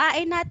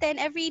kain natin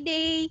every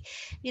day,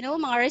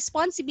 mga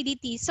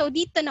responsibilities. So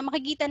dito na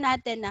makikita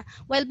natin na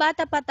while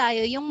bata pa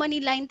tayo, yung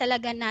money line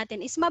talaga natin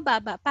is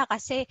mababa pa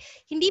kasi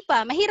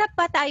mahirap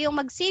pa tayong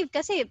mag-save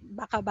kasi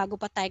baka bago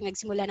pa tayo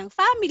nagsimula ng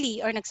family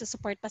or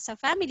nagsusupport pa sa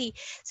family.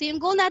 So yung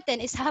goal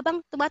natin is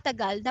habang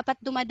tumatagal, dapat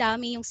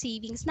dumadami yung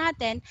savings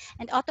natin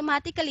and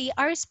automatically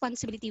our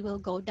responsibility will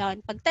go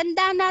down.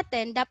 Pagtanda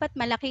natin, dapat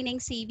malaki na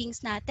yung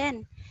savings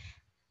natin.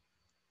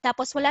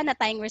 Tapos wala na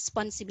tayong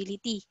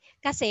responsibility.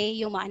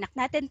 Kasi yung mga anak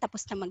natin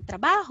tapos na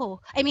magtrabaho.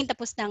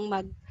 Tapos nang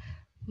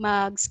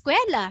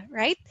mag-eskwela,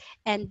 right?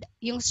 And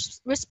yung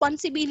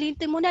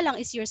responsibility mo na lang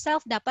is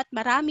yourself. Dapat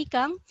marami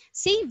kang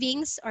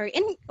savings or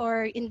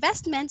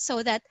investment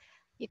so that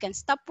you can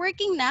stop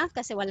working na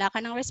kasi wala ka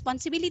ng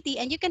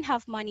responsibility and you can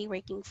have money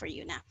working for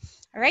you na.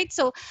 Alright?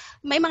 So,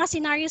 may mga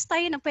scenarios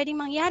tayo na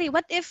pwedeng mangyari.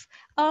 What if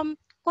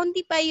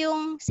konti pa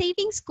yung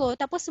savings ko,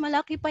 tapos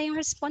malaki pa yung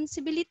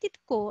responsibility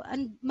ko,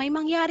 and may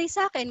mangyari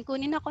sa akin,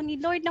 kunin ako ni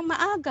Lord ng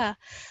maaga.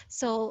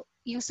 So,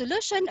 yung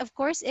solution, of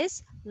course,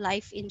 is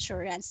life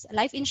insurance.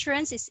 Life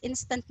insurance is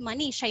instant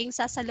money. Siya yung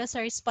sasalo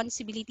sa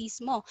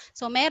responsibilities mo.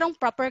 So, merong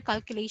proper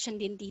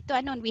calculation din dito.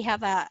 We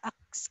have a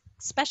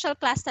special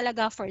class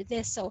talaga for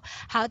this. So,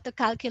 how to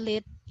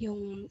calculate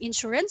yung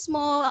insurance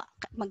mo,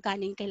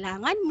 magkano yung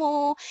kailangan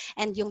mo,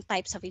 and yung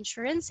types of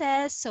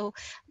insurances. So,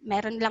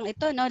 meron lang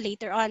ito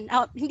later on.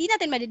 Hindi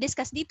natin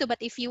madidiscuss dito, but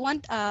if you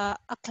want a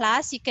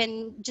class, you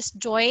can just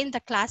join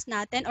the class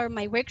natin or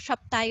may workshop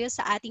tayo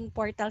sa ating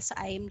portal sa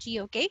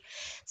IMG, okay?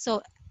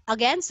 So,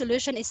 again,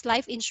 solution is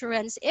life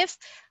insurance. If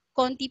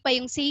konti pa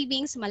yung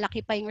savings,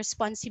 malaki pa yung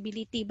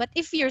responsibility. But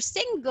if you're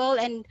single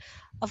and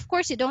of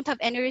course you don't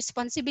have any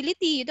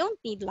responsibility, you don't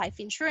need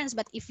life insurance.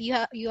 But if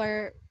you're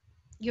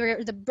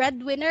the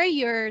breadwinner,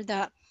 you're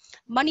the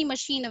money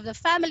machine of the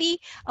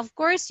family, of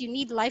course you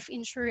need life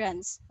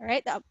insurance. All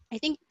right? I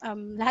think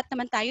lahat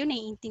naman tayo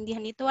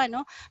naiintindihan nito,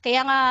 ano?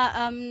 Kaya nga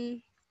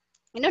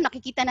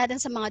nakikita natin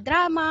sa mga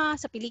drama,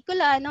 sa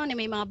pelikula, na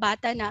may mga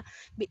bata na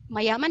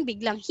mayaman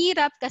biglang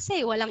hirap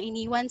kasi walang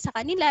iniwan sa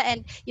kanila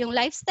and yung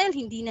lifestyle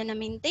hindi na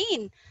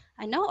na-maintain.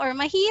 Or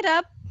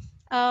mahirap,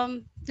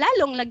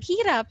 lalong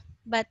naghirap.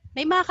 But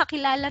may mga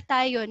kakilala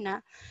tayo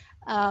na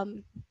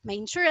may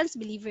insurance,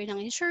 believer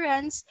ng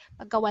insurance,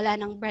 pagka wala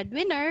ng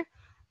breadwinner,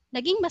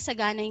 naging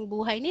masagana yung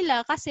buhay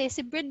nila kasi si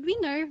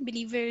breadwinner,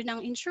 believer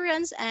ng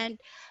insurance, and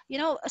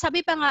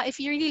sabi pa nga, if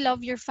you really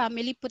love your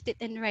family, put it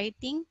in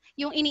writing.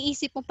 Yung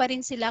iniisip mo pa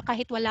rin sila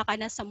kahit wala ka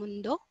na sa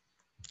mundo.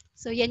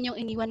 So yan yung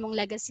iniwan mong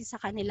legacy sa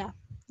kanila,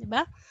 'di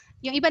ba?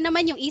 Yung iba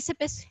naman yung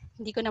isip is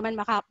hindi ko naman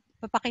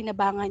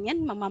mapapakinabangan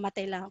yan,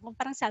 mamamatay lang ako.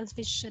 Parang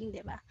selfish yun,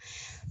 'di ba?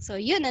 So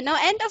yun ano.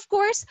 And of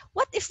course,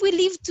 what if we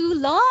live too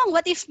long?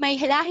 What if may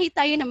lahi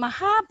tayo na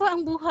mahaba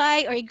ang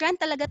buhay or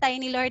grant talaga tayo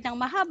ni Lord ng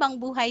mahabang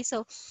buhay?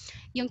 So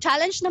yung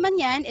challenge naman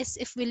yan is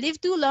if we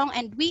live too long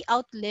and we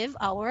outlive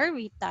our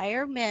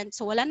retirement.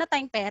 So wala na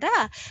tayong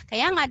pera.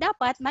 Kaya nga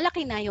dapat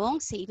malaki na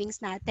yung savings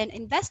natin,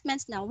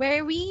 investments na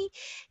where we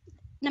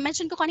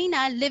na-mention ko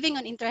kanina, living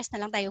on interest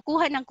na lang tayo.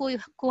 Kuha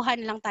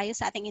na lang tayo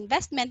sa ating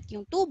investment,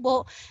 yung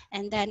tubo,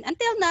 and then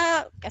until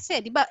na, kasi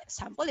di ba,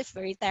 example, if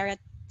we retire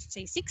at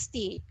say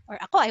 60, or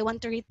ako, I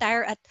want to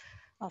retire at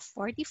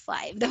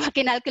 45. Diba,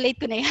 kinalculate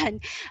ko na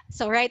yan.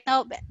 So right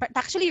now,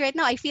 actually right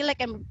now, I feel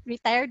like I'm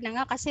retired na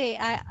nga kasi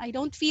I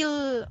don't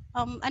feel,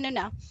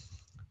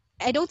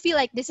 I don't feel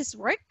like this is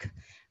work.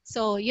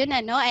 So yun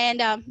na, no?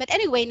 And, but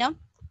anyway, no?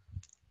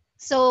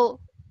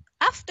 So,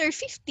 after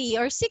 50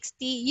 or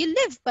 60, you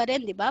live pa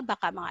rin, di ba?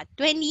 Baka mga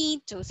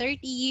 20 to 30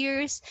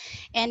 years.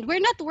 And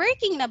we're not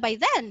working na by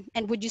then.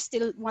 And would you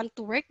still want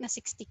to work na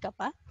 60 ka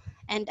pa?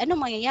 And ano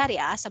mangyayari?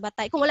 Aasa ba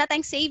tayo? Kung wala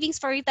tayong savings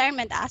for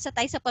retirement, aasa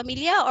tayo sa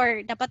pamilya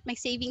or dapat may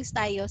savings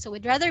tayo? So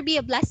we'd rather be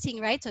a blessing,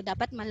 right? So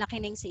dapat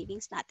malaki na yung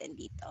savings natin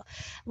dito.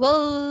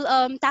 We'll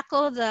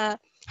tackle the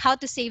how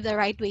to save the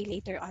right way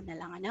later on na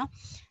lang, ano?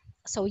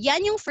 So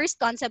yan yung first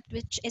concept,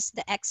 which is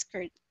the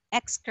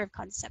X-curve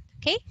concept,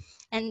 okay?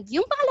 And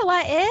yung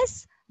pangalawa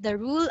is the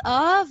rule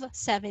of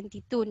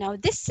 72. Now,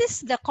 this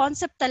is the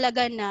concept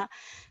talaga na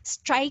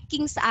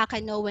striking sa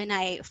akin, no, when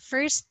I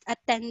first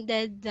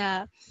attended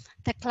the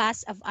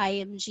class of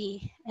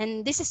IMG.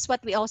 And this is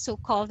what we also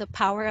call the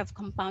power of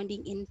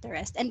compounding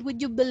interest. And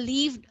would you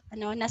believe,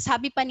 ano,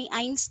 nasabi pa ni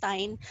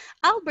Einstein,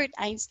 Albert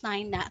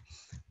Einstein, na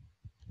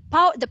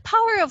the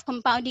power of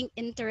compounding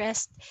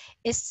interest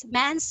is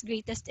man's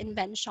greatest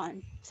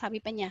invention.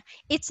 Sabi pa niya,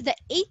 it's the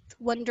eighth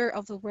wonder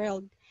of the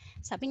world.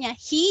 Sabi niya,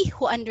 he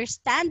who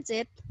understands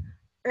it,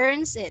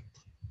 earns it.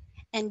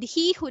 And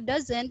he who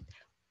doesn't,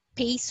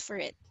 pays for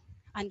it.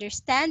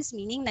 Understands,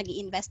 meaning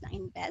nag-i-invest ng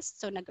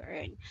invest, so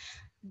nag-earn.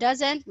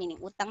 Doesn't,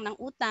 meaning utang ng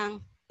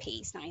utang,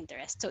 pays ng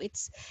interest. So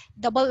it's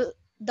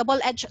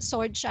double-edged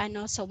sword siya,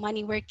 no? So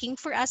money working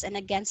for us and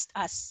against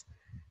us.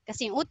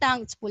 Kasi yung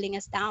utang, it's pulling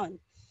us down.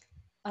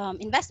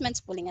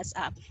 Investments pulling us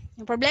up.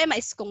 Yung problema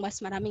is kung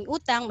mas maraming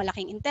utang,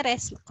 malaking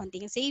interest,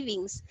 konting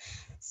savings.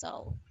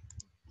 So,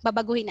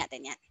 babaguhin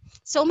natin yan.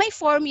 So, may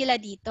formula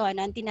dito,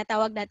 ano, ang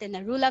tinatawag natin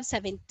na rule of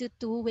 72,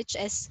 which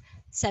is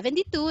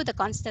 72, the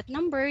constant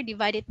number,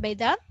 divided by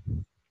the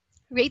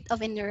rate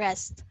of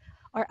interest,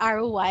 or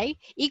ROI,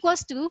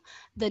 equals to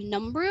the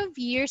number of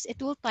years it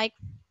will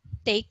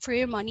take for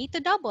your money to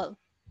double.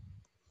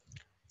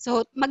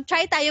 So,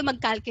 mag-try tayo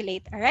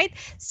mag-calculate, alright?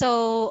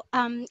 So,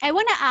 I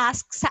wanna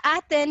ask sa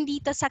atin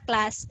dito sa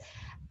class,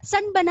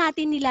 saan ba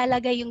natin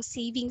nilalagay yung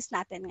savings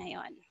natin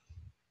ngayon?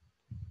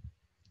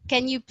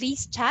 Can you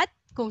please chat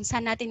kung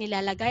saan natin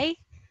nilalagay?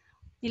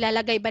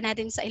 Nilalagay ba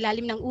natin sa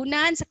ilalim ng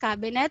unan, sa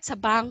cabinet, sa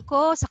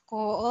bangko, sa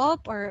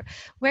co-op, or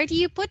where do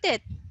you put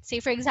it?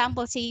 Say, for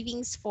example,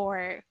 savings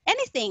for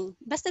anything,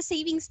 basta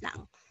savings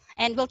lang.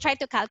 And we'll try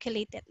to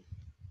calculate it.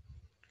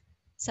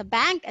 Sa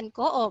bank and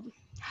co-op.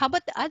 How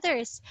about the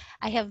others?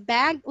 I have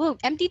bank. Oh,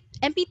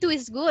 MP2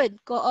 is good.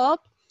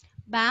 Co-op,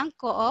 bank,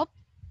 co-op.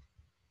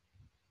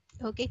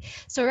 Okay.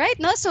 So right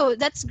now, so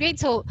that's great.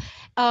 So,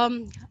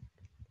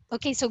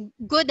 okay, so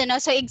good.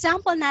 Ano? So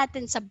example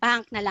natin sa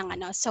bank na lang.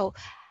 Ano? So,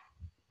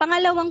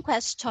 pangalawang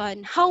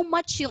question, how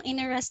much yung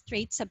interest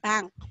rate sa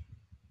bank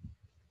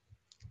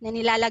na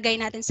nilalagay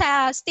natin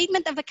sa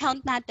statement of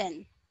account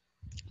natin?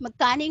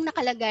 Magkano yung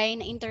nakalagay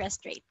na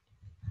interest rate?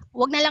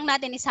 Huwag na lang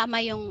natin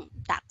isama yung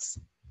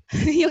tax.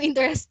 Yung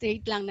interest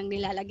rate lang nang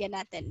nilalagyan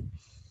natin.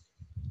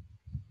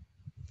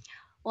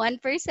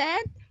 1%?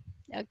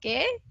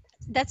 Okay.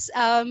 That's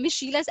Ms.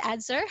 Sheila's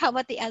answer. How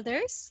about the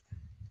others?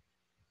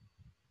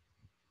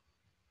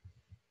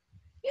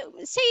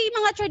 Say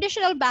mga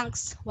traditional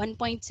banks,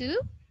 1.2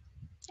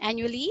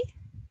 annually.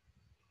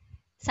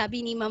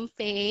 Sabi ni Ma'am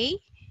Faye.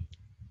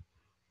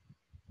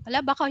 Wala,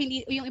 baka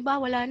hindi, yung iba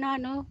wala na,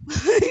 no?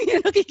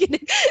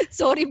 Nakikinig.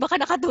 Sorry, baka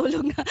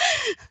nakatulong na.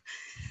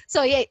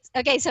 So, yeah,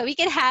 okay, so we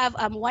can have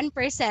 1%,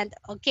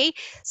 okay?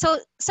 So,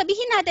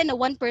 sabihin natin na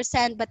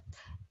 1%, but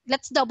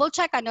let's double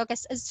check, ano?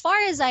 Because as far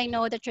as I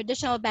know, the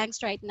traditional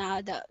banks right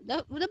now, the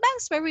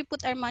banks where we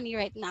put our money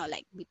right now,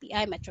 like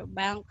BPI, Metro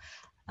Bank,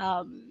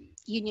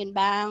 Union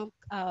Bank,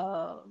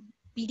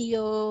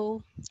 BDO,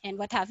 and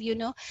what have you,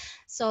 no?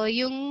 So,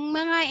 yung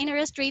mga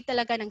interest rate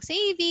talaga ng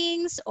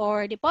savings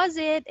or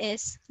deposit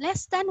is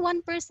less than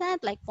 1%,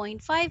 like 0.5,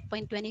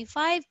 0.25,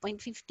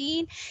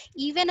 0.15,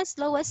 even as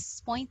low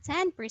as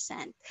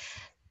 0.10%.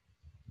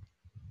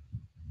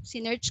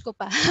 Sinerch ko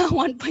pa,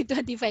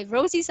 1.25.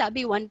 Rosie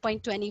sabi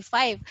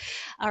 1.25.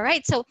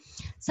 Alright, so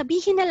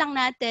sabihin na lang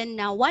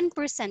natin na 1%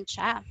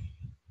 siya.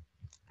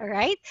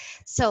 Alright,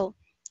 so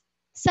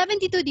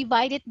 72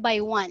 divided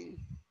by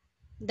 1.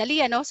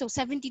 Dali, ano? So,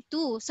 72.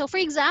 So, for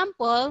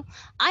example,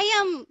 I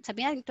am,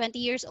 sabi natin,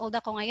 20 years old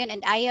ako ngayon and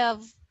I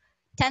have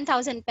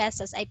 10,000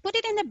 pesos. I put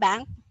it in the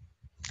bank.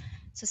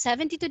 So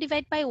 72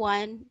 divided by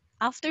 1,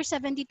 after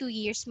 72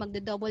 years,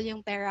 magdo-double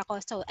yung pera ko.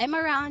 So I'm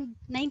around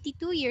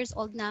 92 years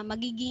old na,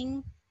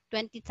 magiging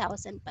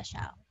 20,000 pa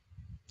siya.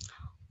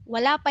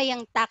 Wala pa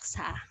yung tax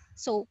ha.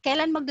 So,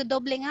 kailan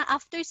magdodoble nga?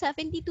 After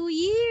 72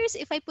 years,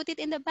 if I put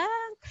it in the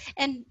bank.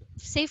 And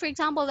say, for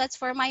example, that's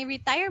for my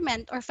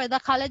retirement or for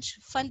the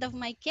college fund of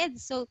my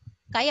kids. So,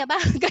 kaya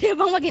ba? Kaya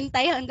bang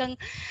maghintay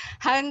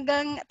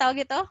hanggang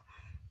tawag ito?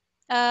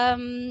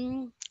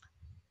 92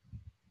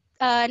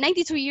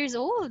 years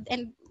old.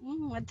 And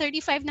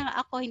 35 na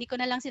nga ako. Hindi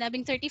ko na lang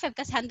sinabing 35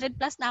 kasi 100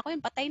 plus na ako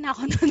yun. Patay na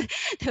ako nun.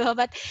 Diba?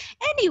 But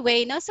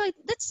anyway, no? So,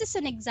 that's just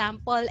an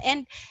example.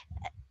 And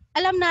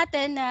alam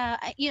natin na,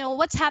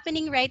 what's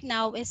happening right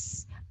now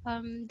is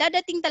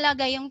dadating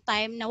talaga yung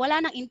time na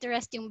wala nang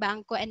interest yung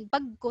bangko, and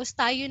pagkos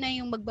tayo na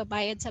yung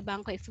magbabayad sa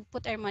bangko if we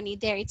put our money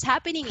there. It's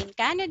happening in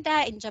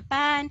Canada, in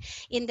Japan,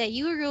 in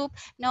Europe,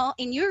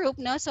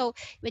 no? So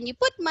when you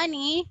put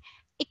money,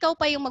 ikaw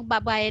pa yung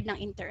magbabayad ng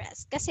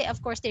interest kasi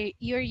of course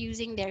you're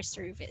using their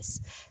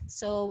service.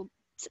 So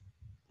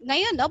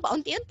ngayon, no,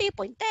 paunti-unti,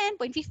 0.10,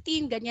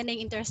 0.15, ganyan na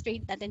yung interest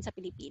rate natin sa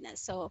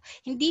Pilipinas. So,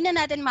 hindi na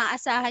natin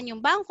maasahan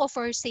yung bangko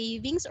for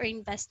savings or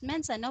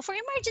investments. Ano? For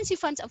emergency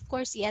funds, of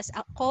course, yes,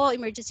 ako,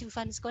 emergency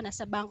funds ko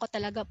nasa bangko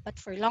talaga. But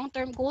for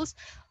long-term goals,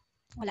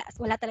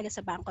 wala talaga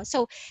sa bangko.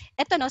 So,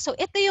 ito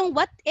yung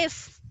what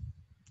if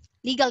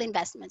legal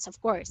investments, of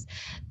course.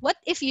 What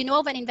if you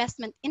know of an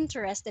investment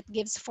interest that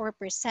gives 4%?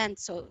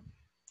 So,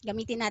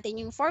 gamitin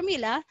natin yung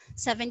formula,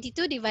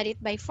 72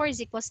 divided by 4 is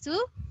equals to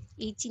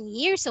 18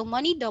 years. So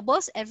money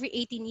doubles every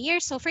 18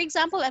 years. So for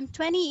example, I'm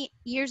 20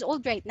 years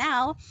old right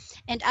now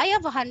and I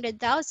have 100,000.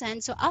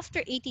 So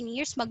after 18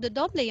 years,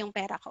 magdodoble yung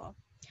pera ko.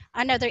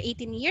 Another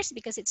 18 years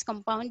because it's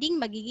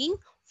compounding, magiging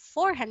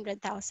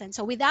 400,000.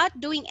 So without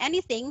doing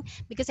anything,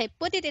 because I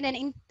put it in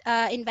an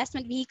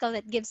investment vehicle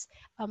that gives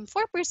 4%,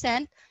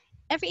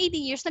 every 80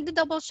 years,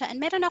 nagdo-double siya. And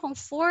meron akong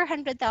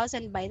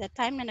 400,000 by the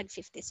time na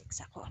nag-56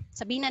 ako.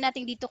 Sabihin na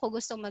natin dito ko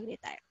gustong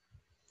mag-retire.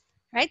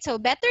 Right?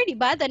 So better, di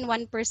ba, than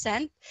 1%.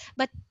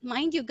 But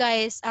mind you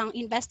guys, ang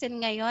invested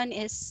ngayon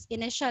is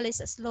initial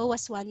is as low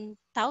as 1,000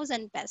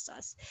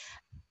 pesos.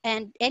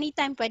 And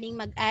anytime pwedeng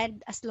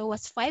mag-add as low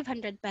as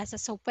 500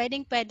 pesos. So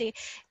pwede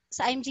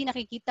sa IMG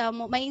nakikita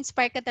mo, may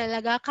inspire ka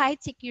talaga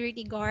kahit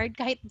security guard,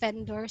 kahit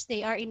vendors,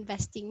 they are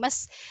investing.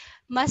 Mas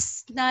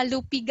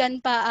nalupigan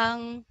pa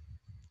ang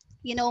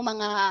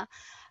mga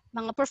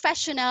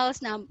professionals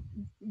na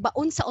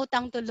baon sa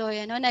utang tuloy,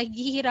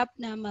 naghihirap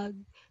na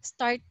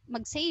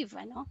mag-save,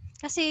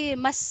 kasi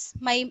mas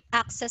may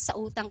access sa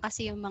utang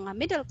kasi yung mga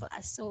middle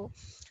class. So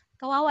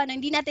kawawa na,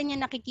 hindi natin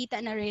yan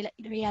nakikita na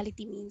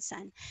reality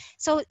minsan.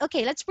 So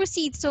okay, let's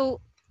proceed. So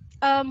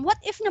what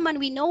if naman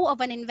we know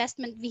of an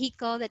investment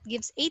vehicle that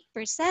gives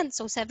 8%?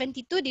 So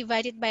 72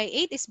 divided by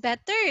 8 is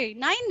better. 9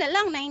 na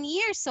lang, 9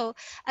 years. So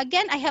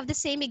again, I have the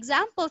same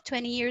example,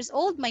 20 years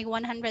old, my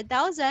 100,000.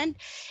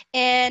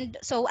 And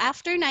so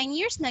after 9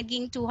 years,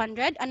 naging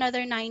 200.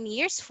 Another 9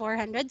 years,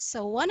 400.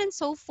 So on and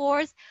so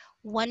forth.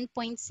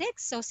 1.6.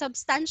 So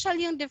substantial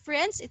yung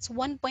difference. It's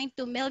 1.2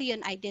 million.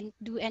 I didn't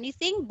do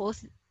anything.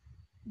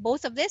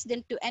 Both of this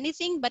didn't do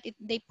anything, but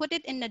they put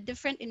it in a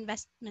different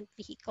investment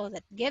vehicle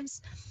that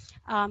gives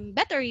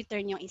better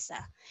return yung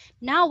isa.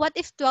 Now, what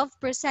if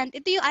 12%?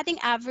 Ito yung ating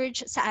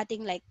average sa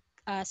ating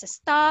sa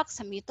stocks,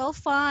 sa mutual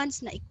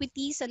funds, na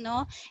equities,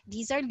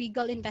 These are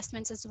legal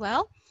investments as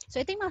well.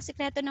 So ito yung mga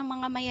sekreto ng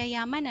mga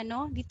mayayaman,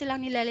 Dito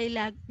lang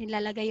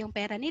nilalagay yung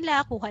pera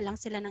nila, kuha lang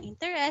sila ng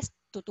interest,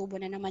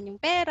 tutubo na naman yung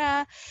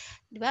pera,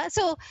 di ba?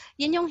 So,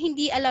 yan yung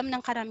hindi alam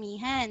ng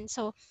karamihan.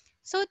 So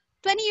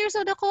 20 years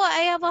old ako,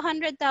 I have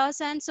 100,000.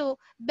 So,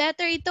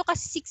 better ito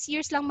kasi 6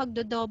 years lang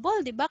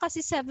magdo-double, di ba?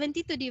 Kasi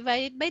 72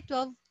 divided by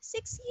 12,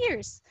 6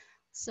 years.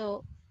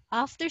 So,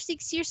 after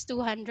 6 years,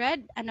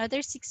 200.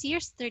 Another 6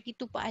 years,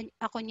 32 pa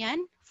ako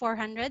niyan,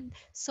 400.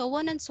 So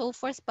on and so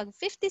forth. Pag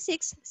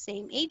 56,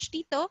 same age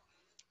dito,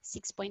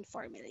 6.4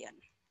 million.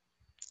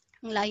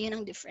 Ang layo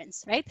ng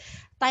difference, right?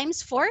 Times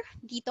 4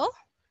 dito,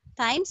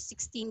 times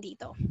 16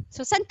 dito.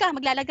 So, saan ka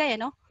maglalagay,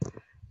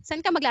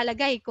 Saan ka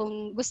maglalagay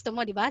kung gusto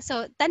mo, di ba?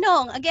 So,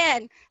 tanong,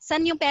 again,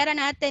 saan yung pera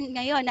natin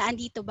ngayon?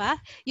 Naandito ba?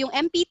 Yung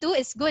MP2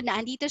 is good.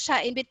 Naandito siya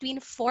in between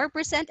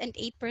 4% and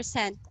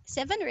 8%. 7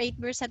 or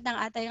 8%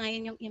 lang ata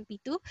ngayon yung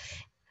MP2.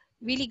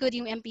 Really good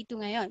yung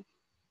MP2 ngayon.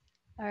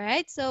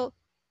 Alright, so,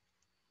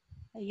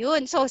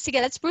 ayun. So, sige,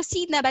 let's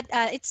proceed na. But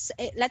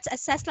let's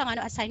assess lang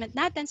assignment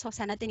natin. So,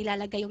 saan natin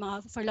ilalagay yung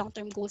mga for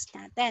long-term goals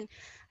natin.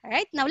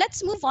 Alright, now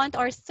let's move on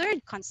to our third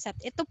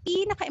concept. Ito,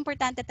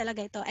 pinaka-importante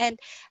talaga ito. And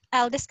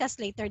I'll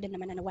discuss later din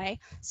naman why.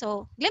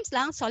 So, glimpse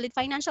lang, solid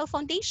financial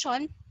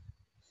foundation.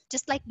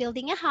 Just like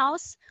building a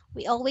house,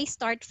 we always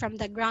start from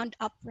the ground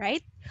up,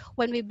 right?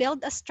 When we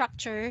build a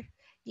structure,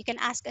 you can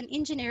ask an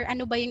engineer,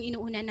 ano ba yung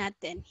inuuna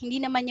natin?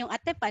 Hindi naman yung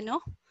atep,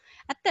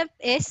 Atep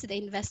is the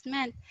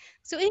investment.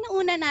 So,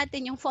 inuuna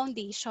natin yung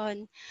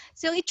foundation.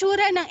 So, yung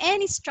itsura ng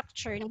any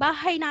structure, ng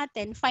bahay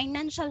natin,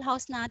 financial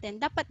house natin,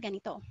 dapat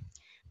ganito.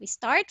 We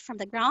start from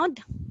the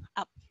ground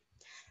up.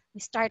 We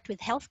start with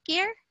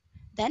healthcare,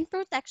 then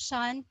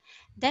protection,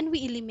 then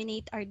we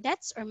eliminate our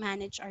debts or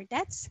manage our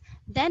debts,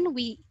 then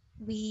we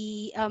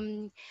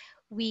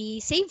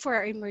save for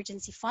our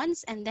emergency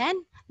funds, and then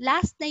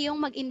last na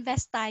yung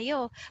mag-invest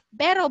tayo.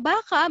 Pero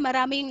baka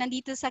marami yung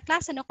nandito sa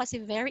class kasi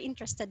very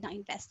interested ng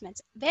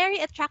investments. Very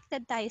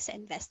attracted tayo sa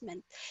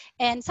investment.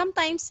 And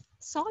sometimes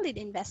solid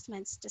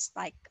investments, just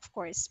like, of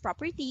course,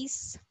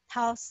 properties,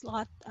 house,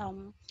 lot,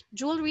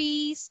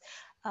 jewelries,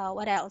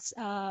 what else?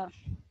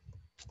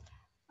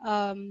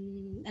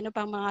 Ano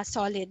pang mga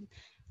solid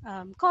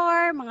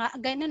car,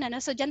 mga ganun ano.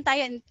 So diyan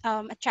tayo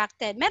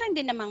attracted. Meron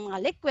din namang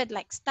mga liquid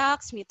like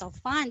stocks, mutual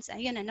funds,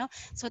 ayun ano.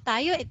 So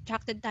tayo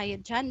attracted tayo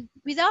diyan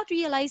without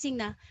realizing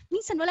na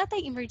minsan wala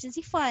tayong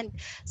emergency fund.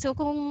 So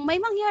kung may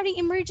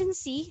mangyaring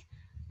emergency,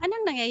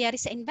 anong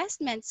nangyayari sa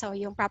investment? So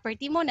yung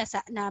property mo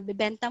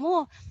nabebenta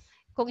mo,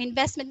 kung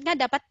investment nga,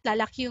 dapat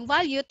lalaki yung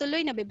value,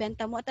 tuloy na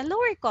bibenta mo at a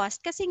lower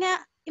cost kasi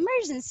nga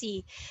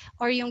emergency.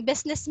 Or yung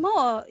business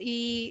mo,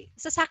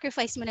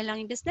 sacrifice mo na lang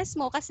yung business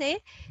mo kasi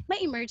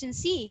may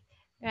emergency.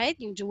 Right?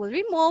 Yung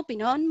jewelry mo,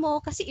 pinon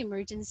mo kasi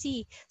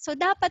emergency. So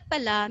dapat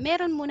pala,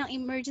 meron mo ng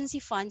emergency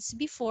funds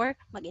before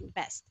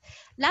mag-invest.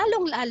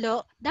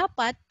 Lalong-lalo,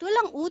 dapat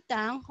walang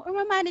utang or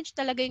ma-manage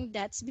talaga yung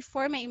debts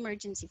before may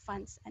emergency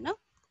funds. Ano?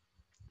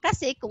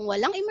 Kasi kung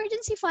walang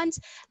emergency funds,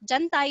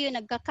 dyan tayo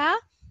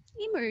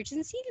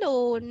emergency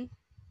loan,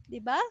 'di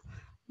ba?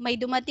 May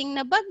dumating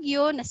na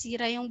bagyo,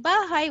 nasira yung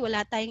bahay,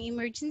 wala tayong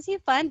emergency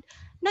fund,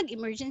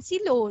 nag-emergency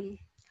loan.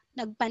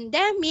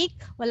 Nag-pandemic,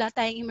 wala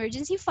tayong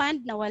emergency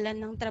fund, nawalan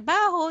ng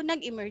trabaho,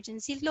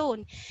 nag-emergency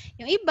loan.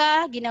 Yung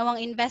iba,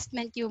 ginawang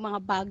investment yung mga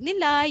bag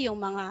nila,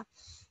 yung mga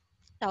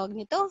tawag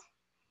nito,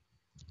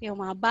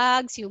 yung mga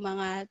bags, yung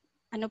mga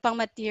ano pang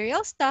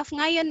material stuff.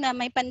 Ngayon na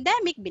may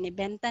pandemic,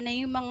 binibenta na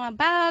yung mga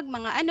bag,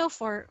 mga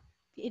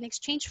in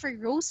exchange for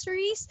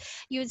groceries.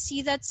 You'd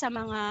see that sa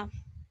mga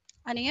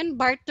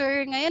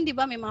barter ngayon, 'di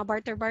ba? May mga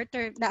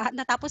barter.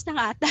 Natapos na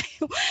nga ata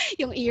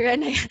yung era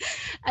na yan.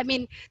 I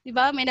mean, 'di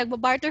ba? May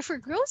nagba-barter for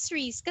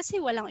groceries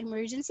kasi walang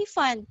emergency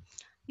fund.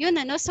 Yun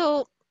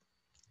so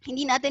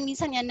hindi natin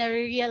minsan yan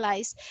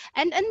na-realize.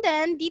 And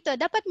then, dito,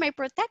 dapat may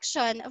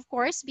protection, of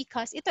course,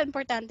 because ito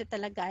importante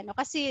talaga.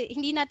 Kasi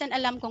hindi natin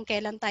alam kung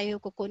kailan tayo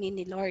kukunin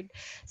ni Lord.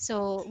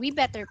 So, we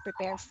better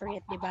prepare for it,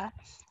 di ba?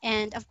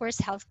 And, of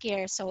course,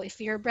 healthcare. So, if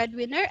you're a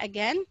breadwinner,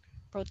 again,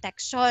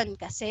 protection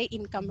kasi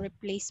income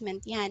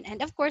replacement yan.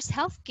 And, of course,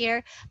 healthcare,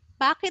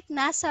 bakit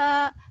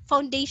nasa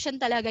foundation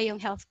talaga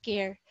yung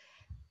healthcare?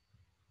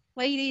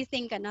 What do you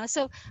think?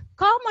 So,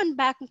 common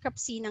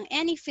bankruptcy ng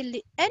any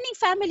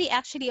family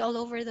actually all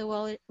over the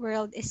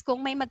world is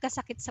kung may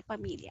magkasakit sa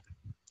pamilya.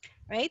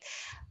 Right?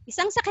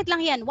 Isang sakit lang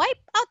yan,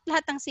 wipe out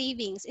lahat ng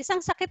savings. Isang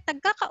sakit,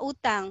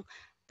 nagkakautang.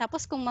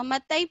 Tapos kung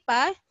mamatay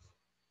pa,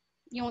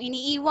 yung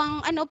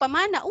iniiwang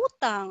pamana,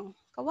 utang.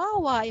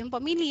 Kawawa, yung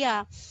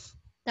pamilya.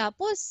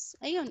 Tapos,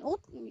 ayun,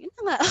 yun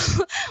na nga.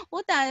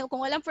 Utang,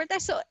 kung walang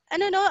protection. So,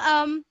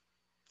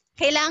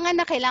 kailangan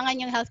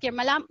yung healthcare.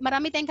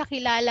 Marami tayong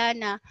kakilala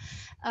na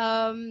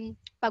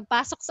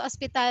pagpasok sa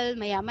ospital,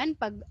 mayaman.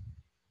 Pag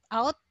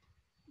out,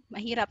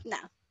 mahirap na.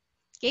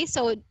 Okay,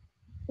 so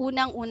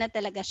unang-una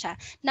talaga siya.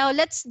 Now,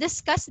 let's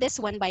discuss this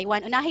one by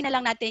one. Unahin na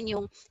lang natin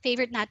yung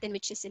favorite natin,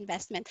 which is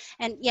investment.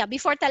 And yeah,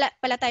 before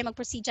pala tayo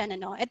mag-proceed dyan,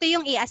 ito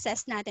yung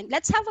i-assess natin.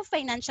 Let's have a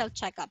financial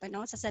check-up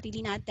sa sarili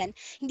natin.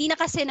 Hindi na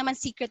kasi naman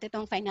secret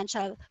itong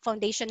financial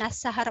foundation.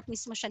 Nasa harap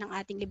mismo siya ng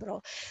ating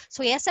libro.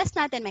 So, i-assess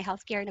natin, may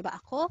healthcare na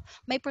ba ako?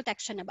 May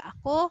protection na ba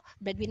ako?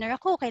 Breadwinner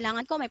ako,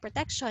 kailangan ko may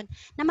protection.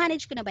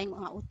 Na-manage ko na ba yung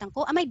mga utang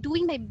ko? Am I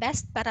doing my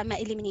best para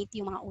ma-eliminate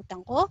yung mga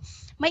utang ko?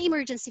 May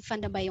emergency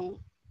fund na ba yung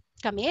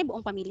kami, buong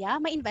pamilya,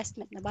 may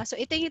investment na ba? So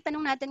ito yung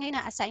tanong natin ngayon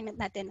na assignment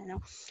natin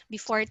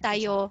before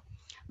tayo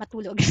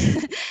matulog.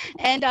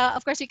 And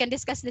of course, we can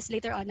discuss this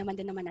later on naman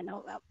din naman.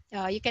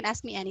 You can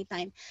ask me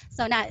anytime.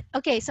 So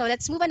okay, so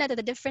let's move on to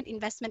the different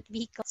investment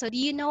vehicles. So do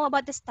you know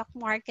about the stock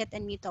market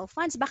and mutual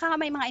funds? Baka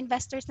may mga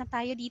investors na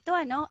tayo dito.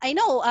 I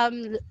know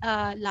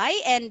Lai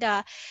and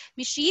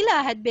Miss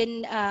Sheila had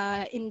been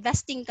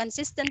investing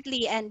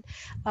consistently, and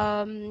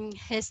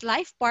his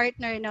life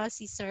partner,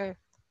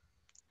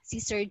 si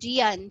Sir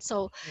Gian.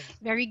 So,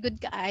 very good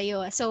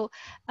kaayo. So,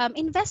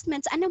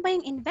 investments, ano ba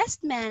yung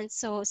investment?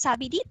 So,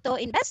 sabi dito,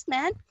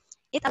 investment,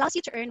 it allows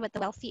you to earn what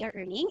the wealthy are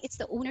earning.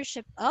 It's the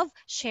ownership of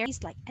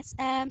shares like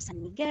SM, San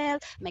Miguel,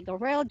 Mega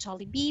World,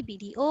 Jollibee,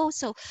 BDO.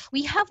 So,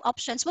 we have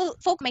options. Well,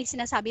 may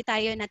sinasabi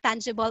tayo na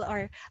tangible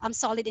or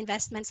solid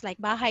investments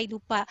like bahay,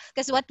 lupa.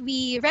 Because what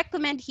we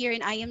recommend here in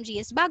IMG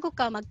is bago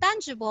ka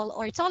mag-tangible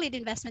or solid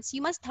investments,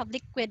 you must have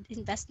liquid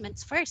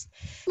investments first.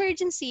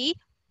 Emergency,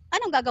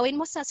 anong gagawin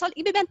mo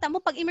ibibenta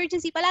mo pag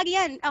emergency, palagi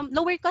yan,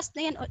 lower cost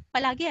na yan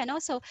palagi,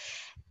 so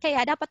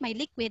kaya dapat may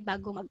liquid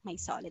bago may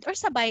solid or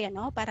sabay,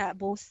 para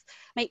both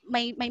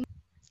may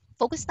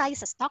focus tayo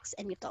sa stocks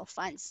and mutual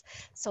funds.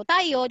 So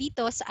tayo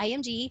dito sa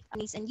IMG,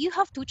 and you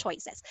have two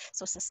choices.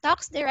 So sa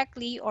stocks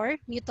directly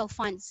or mutual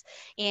funds.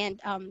 And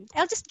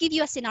I'll just give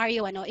you a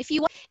scenario, if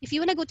you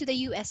wanna go to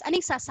the US,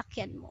 anong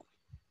sasakyan mo?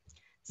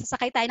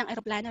 Sasakay tayo ng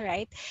aeroplano,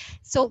 right?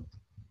 So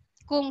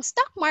Kung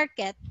stock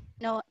market,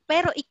 no,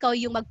 pero ikaw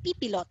yung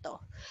magpipiloto.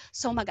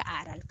 So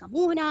mag-aaral ka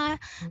muna,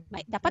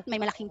 dapat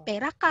may malaking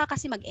pera ka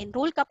kasi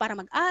mag-enroll ka para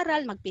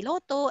mag-aral,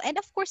 magpiloto, and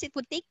of course it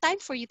would take time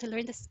for you to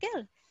learn the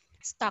skill.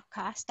 Stock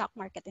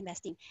market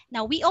investing.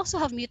 Now, we also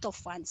have mutual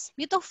funds.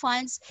 Mutual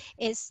funds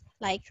is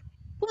like,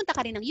 pumunta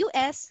ka rin ng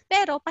US,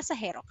 pero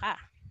pasahero ka.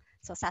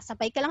 So,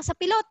 sasabay ka lang sa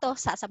piloto,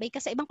 sasabay ka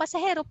sa ibang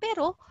pasahero,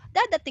 pero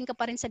dadating ka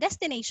pa rin sa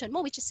destination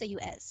mo, which is sa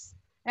US.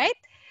 Right?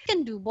 You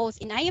can do both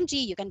in IMG,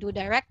 you can do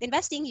direct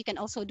investing, you can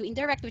also do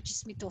indirect, which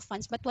is mutual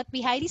funds. But what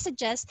we highly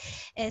suggest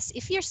is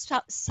if you're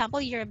sample,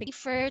 you're a big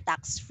for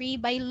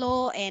tax-free by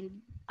law, and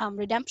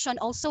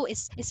redemption also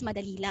is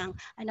madali lang.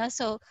 Ano?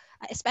 So,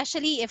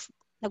 especially if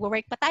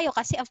nagwo-work pa tayo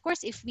kasi of course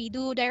if we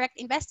do direct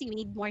investing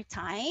we need more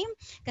time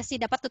kasi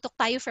dapat tutok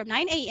tayo from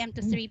 9 a.m. to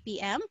 3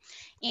 p.m.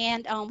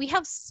 and we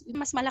have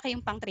mas malaki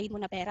yung pang trade mo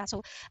na pera.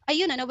 So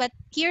ayun ano, but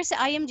here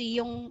sa IMG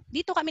yung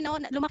dito kami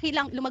no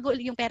lumago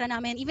yung pera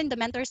namin, even the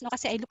mentors no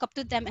kasi I look up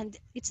to them and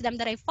it's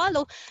them that I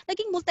follow,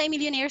 naging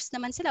multi-millionaires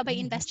naman sila by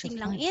investing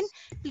lang in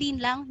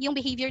clean lang yung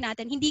behavior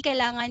natin. Hindi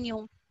kailangan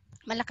yung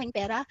malaking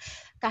pera,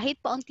 kahit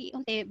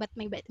paunti-unti, but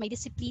may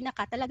disiplina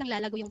ka, talagang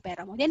lalago yung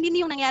pera mo. Then,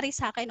 hindi yung nangyari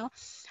sa akin, no?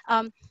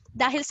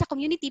 Dahil sa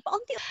community,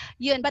 paunti,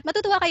 yun. But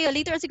matutuwa kayo,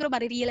 later on siguro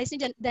marirealize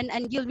nyo dyan, then,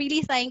 and you'll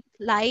really thank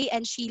Lai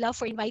and Sheila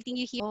for inviting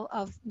you here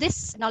of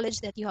this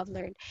knowledge that you have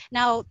learned.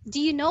 Now, do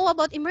you know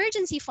about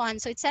emergency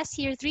funds? So it says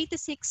here, 3 to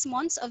 6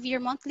 months of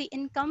your monthly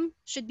income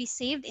should be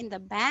saved in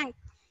the bank.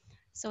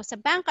 So sa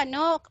bank,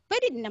 ano,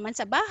 pwede din naman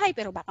sa bahay,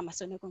 pero baka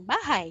masunog ang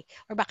bahay.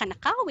 Or baka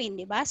nakawin,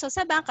 di ba? So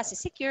sa bank, kasi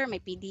secure,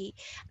 may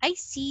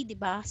PDIC, di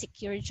ba?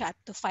 Secured siya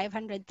to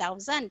 500,000.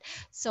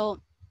 So,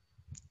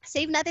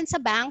 save natin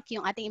sa bank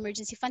yung ating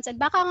emergency funds. At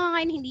baka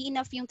nga ngayon hindi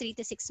enough yung 3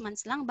 to 6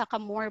 months lang.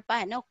 Baka more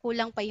pa, no?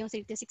 Kulang pa yung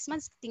 3 to 6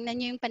 months. Tingnan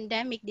nyo yung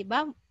pandemic, di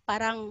ba?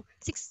 Parang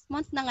 6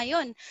 months na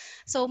ngayon.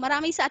 So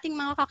marami sa ating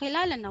mga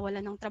kakilala na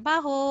wala ng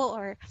trabaho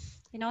or,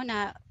 you know,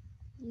 na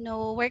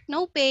no work,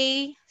 no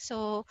pay.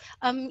 So,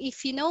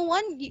 if you know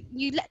one,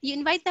 you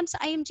invite them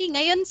sa IMG.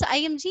 Ngayon sa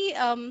IMG,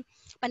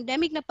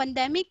 pandemic na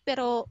pandemic,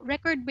 pero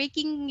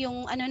record-breaking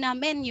yung ano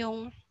namin,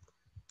 yung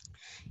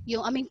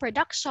aming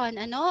production,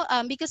 ano,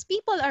 because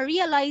people are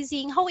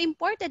realizing how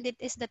important it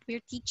is that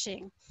we're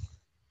teaching,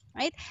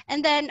 right?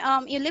 And then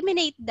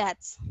eliminate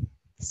debts.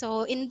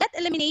 So in that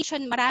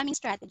elimination, maraming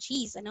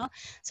strategies, ano?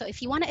 So if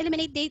you want to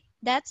eliminate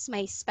debts,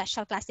 may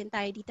special class din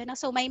tayo dito, no?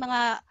 So may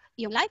mga,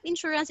 yung life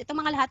insurance,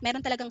 itong mga lahat,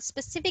 meron talagang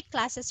specific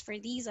classes for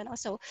these, ano?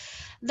 So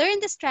learn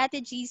the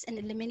strategies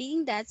and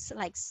eliminating debts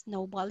like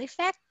snowball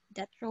effect,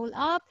 debt roll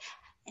up,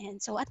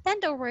 and so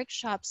attend our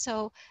workshop.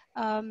 So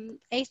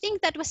I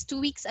think that was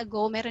 2 weeks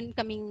ago, meron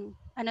kaming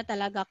ano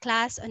talaga,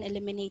 class on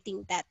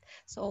eliminating debt.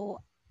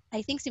 So I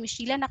think si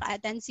Michelle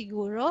naka-attend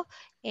siguro.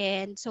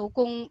 And so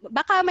kung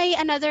baka may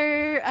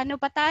another ano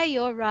pa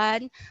tayo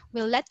run,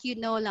 we'll let you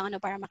know lang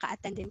ano para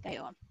maka-attend din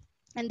kayo.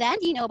 And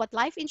then you know about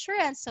life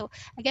insurance. So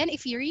again,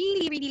 if you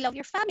really, really love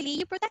your family,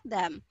 you protect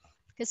them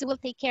because we will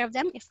take care of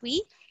them if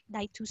we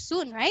die too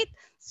soon, right?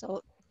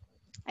 So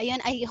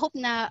ayun, I hope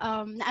na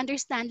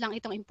na-understand lang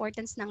itong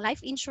importance ng life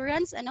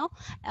insurance. Ano,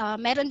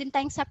 meron din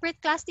tayong separate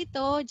class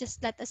dito.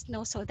 Just let us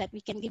know so that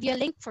we can give you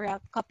a link for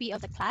a copy of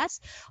the class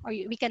or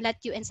we can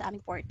let you in sa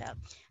aming portal.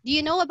 Do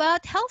you know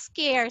about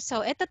healthcare?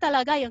 So ito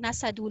talaga yung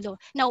nasa dulo.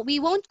 Now, we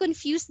won't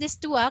confuse this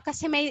two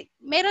kasi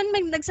meron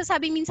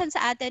nagsasabing minsan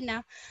sa atin na,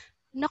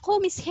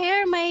 nako, Miss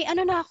Hair, may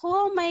ano na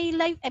ako, may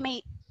life, may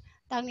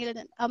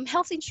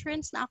health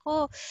insurance na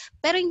ako.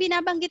 Pero yung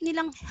binabanggit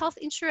nilang health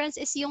insurance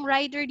is yung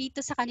rider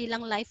dito sa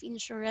kanilang life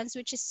insurance,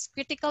 which is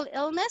critical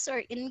illness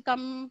or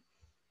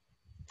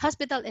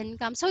hospital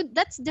income. So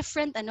that's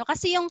different, ano,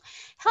 kasi yung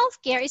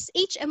healthcare is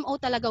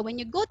HMO talaga. When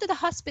you go to the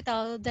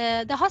hospital,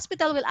 the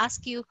hospital will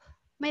ask you,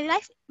 may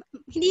life,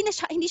 hindi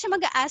siya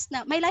mag-a-ask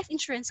na, may life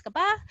insurance ka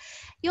ba?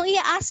 Yung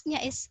i-ask niya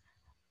is,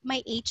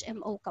 may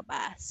HMO ka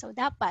ba? So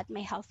dapat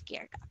may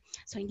healthcare ka.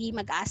 So hindi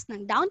mag-ask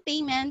ng down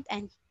payment,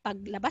 and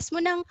paglabas mo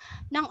ng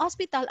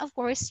hospital, of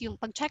course, yung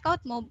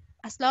pag-checkout mo,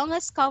 as long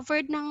as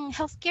covered ng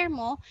healthcare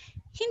mo,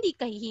 hindi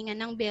ka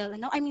hihingan ng bill.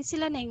 Ano? I mean,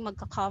 sila na yung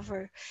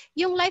magka-cover.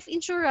 Yung life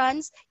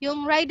insurance,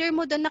 yung rider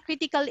mo doon na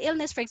critical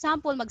illness, for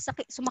example,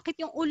 sumakit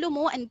yung ulo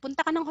mo and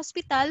punta ka ng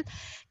hospital,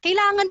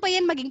 kailangan pa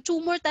yan maging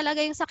tumor talaga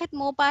yung sakit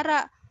mo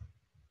para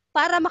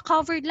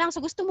ma-covered lang.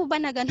 So gusto mo ba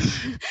na ganun?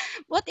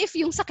 What if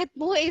yung sakit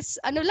mo is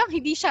ano lang,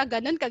 hindi siya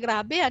ganun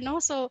kagrabe, ano?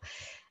 So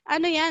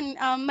ano yan,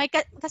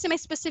 kasi may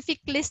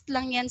specific list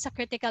lang yan sa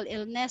critical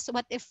illness.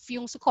 What if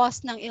yung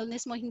cause ng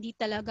illness mo hindi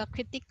talaga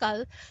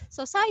critical?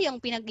 So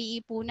sayang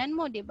pinag-iipunan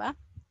mo, di ba?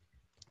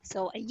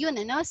 So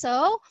ayun, ano?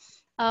 So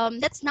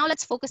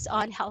let's focus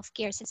on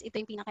healthcare since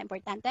ito yung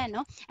pinaka-importante,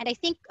 no? And I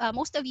think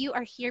most of you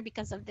are here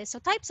because of this. So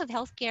types of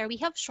healthcare,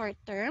 we have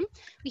short-term,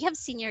 we have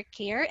senior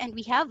care, and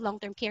we have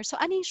long-term care. So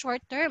ano yung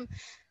short-term?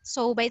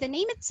 So by the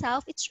name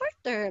itself, it's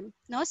short-term,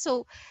 no?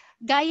 So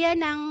gaya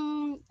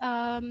ng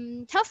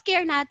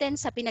healthcare natin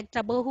sa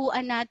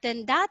pinagtrabahuan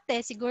natin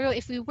dati, siguro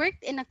if we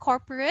worked in a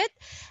corporate,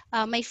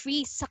 may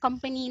free sa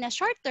company na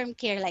short-term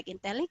care like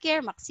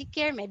IntelliCare,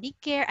 MaxiCare,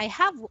 Medicare.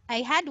 I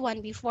had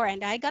one before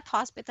and I got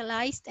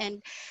hospitalized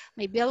and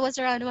my bill was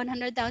around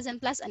 100,000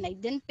 plus and I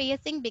didn't pay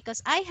a thing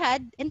because I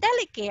had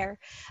IntelliCare.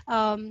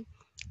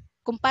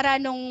 Kumpara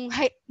ng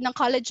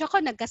college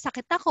ako,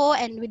 nagkasakit ako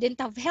and we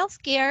didn't have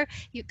healthcare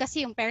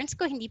kasi yung parents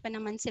ko hindi pa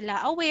naman sila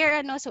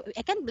aware, so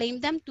I can't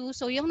blame them too.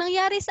 So yung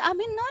nangyari sa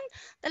amin noon,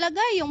 talaga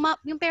yung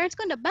parents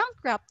ko na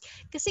bankrupt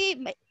kasi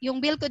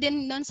yung bill ko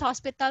din noon sa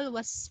hospital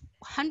was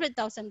 100,000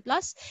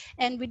 plus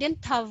and we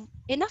didn't have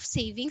enough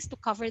savings to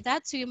cover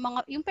that. So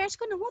yung parents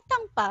ko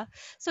nangutang pa.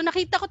 So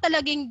nakita ko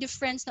talagang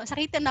difference, no.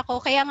 Sakitan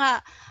ako, kaya nga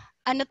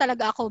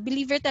talaga ako,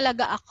 believer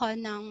talaga ako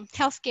ng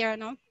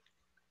healthcare, no.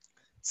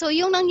 So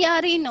yung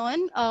nangyari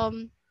noon,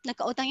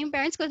 nagkautang yung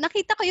parents ko,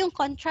 nakita ko yung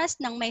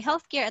contrast ng may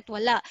healthcare at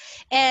wala.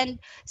 And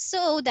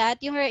so that,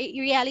 yung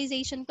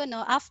realization ko,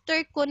 no, after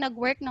ko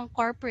nag-work ng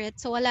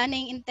corporate, so wala na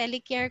yung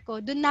IntelliCare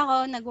ko, dun na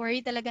ako nag-worry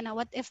talaga na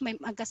what if may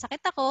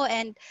magkasakit ako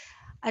and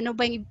ano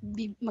ba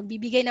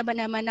magbibigay na ba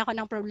naman ako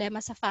ng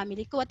problema sa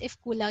family ko? What if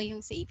kulang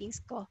yung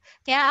savings ko?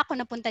 Kaya ako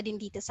napunta din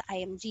dito sa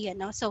IMG.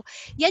 So,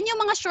 yan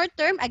yung mga short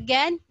term.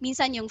 Again,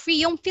 minsan yung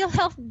free. Yung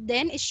PhilHealth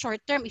din is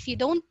short term. If you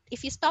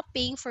stop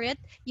paying for it,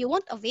 you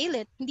won't avail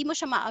it. Hindi mo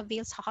siya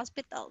ma-avail sa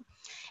hospital.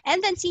 And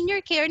then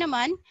senior care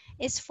naman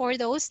is for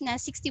those na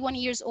 61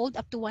 years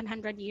old up to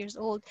 100 years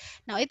old.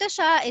 Now, ito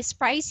siya is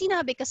pricey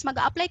na because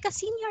mag-a-apply ka,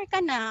 senior ka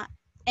na.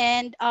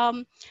 And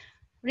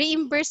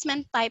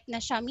reimbursement type na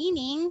siya,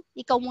 meaning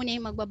ikaw muna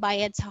yung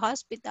magbabayad sa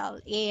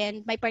hospital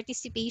and may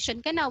participation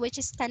ka na which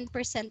is 10%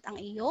 ang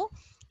iyo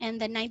and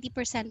then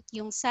 90%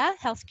 yung sa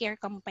healthcare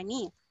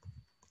company.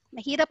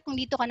 Mahirap kung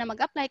dito ka na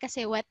mag-apply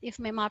kasi what if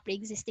may mga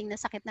pre-existing na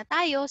sakit na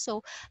tayo, so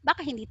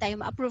baka hindi tayo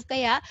ma-approve.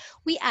 Kaya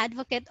we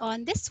advocate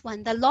on this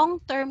one, the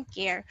long-term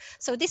care.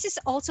 So this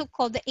is also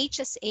called the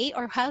HSA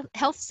or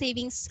Health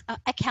Savings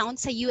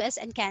Account sa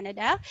US and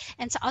Canada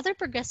and sa other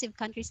progressive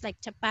countries like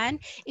Japan.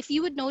 If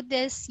you would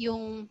notice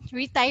yung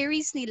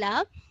retirees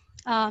nila,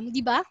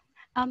 di ba?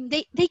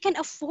 They can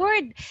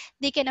afford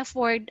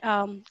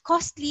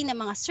costly na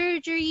mga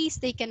surgeries,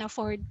 they can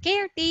afford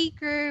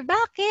caretaker.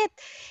 Bakit?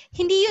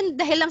 Hindi yun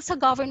dahil lang sa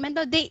government,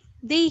 no? They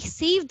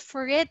saved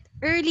for it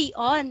early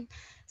on.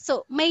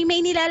 So may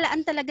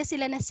nilalaan talaga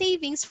sila na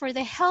savings for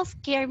the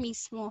healthcare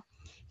mismo,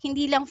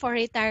 hindi lang for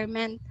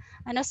retirement.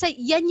 So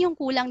yan yung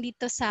kulang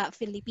dito sa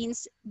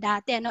Philippines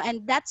dati,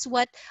 and that's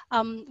what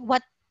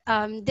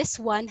this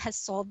one has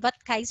solved, what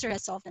Kaiser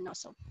has solved.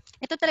 So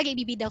ito talaga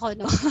ibibida ko,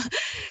 no?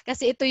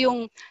 Kasi ito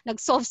yung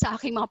nag-solve sa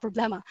aking mga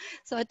problema.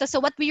 So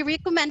what we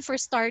recommend for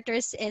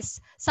starters is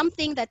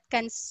something that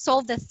can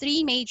solve the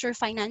three major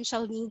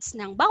financial needs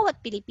ng bawat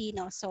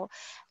Pilipino. So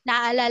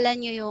naaalala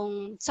nyo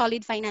yung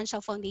solid financial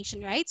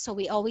foundation, right? So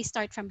we always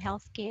start from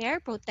healthcare,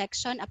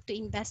 protection, up to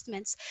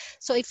investments.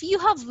 So if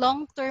you have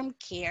long-term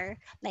care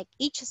like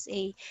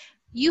HSA,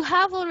 you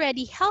have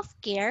already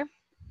healthcare,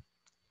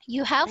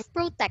 you have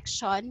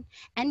protection,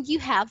 and you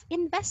have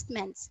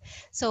investments.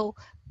 So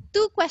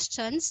two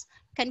questions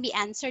can be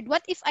answered.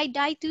 What if I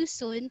die too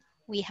soon?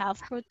 We have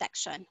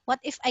protection.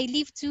 What if I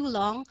live too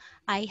long?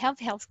 I have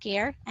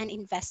healthcare and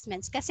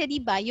investments. Kasi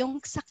di ba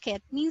yung sakit,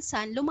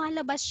 minsan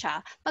lumalabas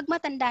siya pag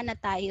matanda na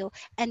tayo.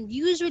 And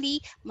usually,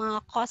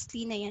 mga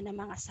costly na yan ng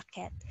mga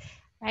sakit.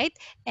 Right?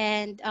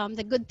 And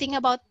the good thing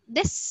about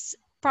this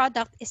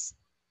product is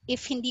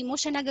if hindi mo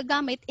siya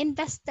nagagamit,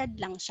 invested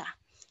lang siya.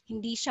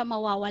 Hindi siya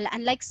mawawala.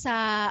 Unlike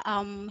sa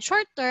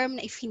short term,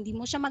 na if hindi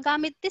mo siya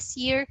magamit this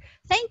year,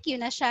 thank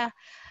you na siya.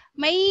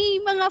 May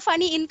mga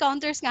funny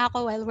encounters nga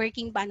ako while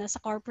working pa sa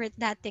corporate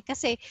dati.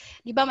 Kasi,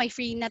 di ba, may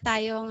free na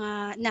tayo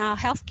na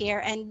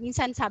healthcare. And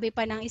minsan sabi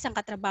pa ng isang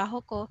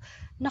katrabaho ko,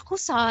 naku,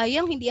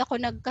 sayang, hindi ako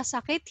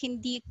nagkasakit,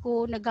 hindi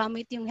ko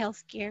nagamit yung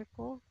healthcare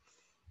ko.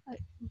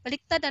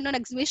 Baliktad,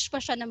 nag-wish pa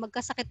siya na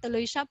magkasakit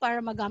tuloy siya para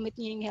magamit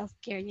niya yung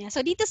healthcare niya.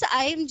 So, dito sa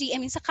IMG,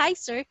 sa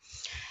Kaiser,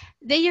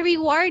 they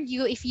reward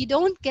you if you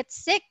don't get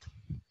sick.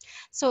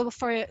 So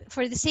for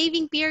the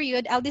saving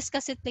period, I'll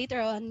discuss it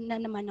later on na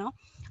naman, no?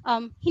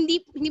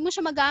 Hindi mo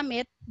siya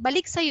magamit,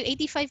 balik sa'yo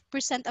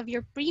 85% of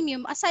your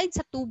premium aside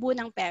sa tubo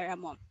ng pera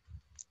mo.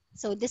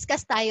 So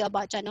discuss tayo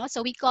about yan, no?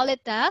 So we call it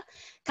the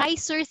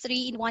Kaiser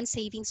 3-in-1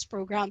 Savings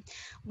Program.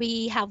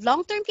 We have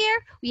long-term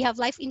care, we have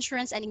life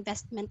insurance and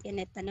investment in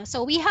it.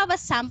 So we have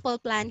a sample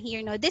plan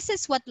here. No? This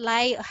is what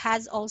Lai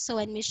has also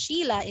and Miss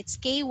Sheila.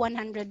 It's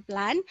K100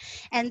 plan.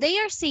 And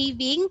they are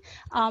saving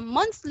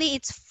monthly,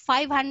 it's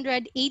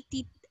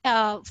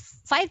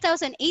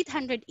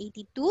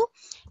 5,882.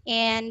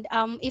 And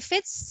if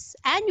it's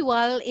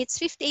annual, it's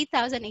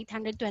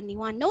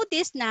 58,821.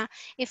 Notice na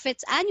if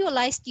it's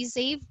annualized, you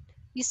save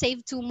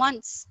 2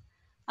 months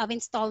of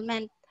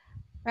installment,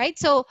 right?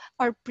 So,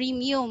 or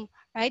premium,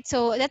 right?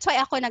 So, that's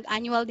why ako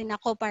nag-annual din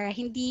ako para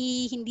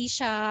hindi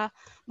siya,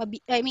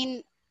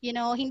 hindi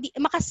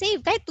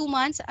makasave kahit 2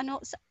 months,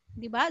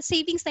 'di ba?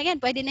 Savings na yan,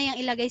 pwede na yang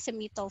ilagay sa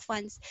mutual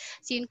funds.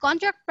 So yung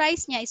contract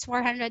price niya is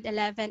 411.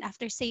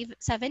 After 7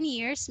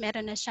 years,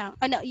 meron na siyang,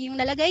 yung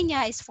nalagay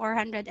niya is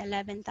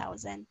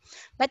 411,000.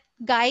 But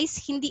guys,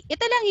 hindi,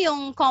 ito lang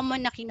yung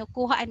common na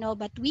kinukuha,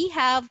 but we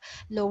have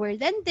lower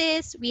than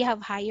this, we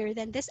have higher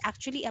than this,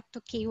 actually up to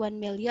K1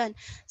 million.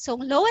 So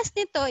lowest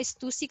nito is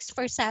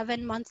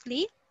 2647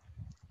 monthly.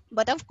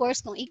 But of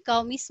course, kung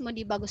ikaw mismo,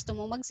 di ba, gusto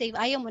mo mag-save,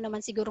 ayaw mo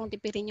naman sigurong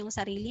tipirin yung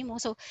sarili mo.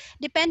 So,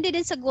 depende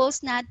din sa goals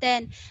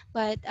natin.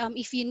 But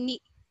if you need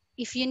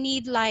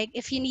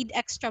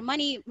extra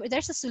money,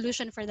 there's a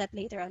solution for that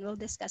later on. We'll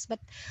discuss.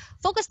 But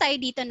focus tayo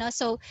dito, no?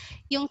 So,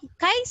 yung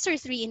Kaiser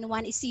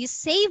 3-in-1 is you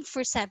save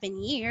for 7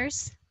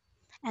 years,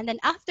 and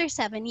then after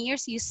 7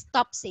 years, you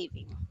stop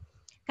saving.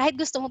 Kahit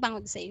gusto mo pang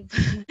mag-save.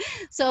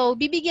 So,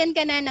 bibigyan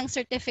ka na ng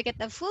certificate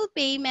of full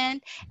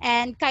payment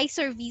and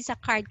Kaiser Visa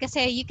card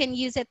kasi you can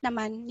use it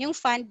naman, yung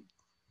fund,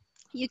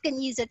 you can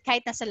use it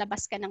kahit nasa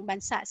labas ka ng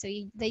bansa. So,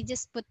 they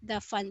just put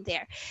the fund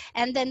there.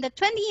 And then the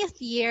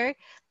 20th year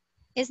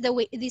is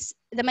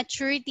the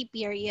maturity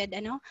period,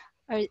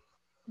 or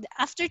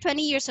after 20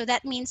 years, so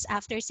that means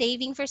after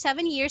saving for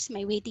 7 years,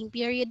 may waiting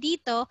period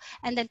dito,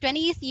 and then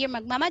 20th year,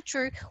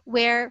 magmamature,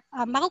 where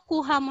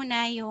makukuha mo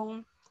na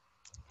yung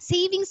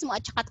savings mo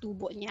at saka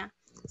tubo niya.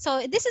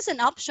 So, this is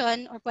an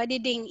option, or pwede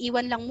ding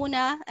iwan lang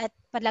muna at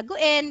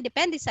palaguin,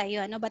 depende sa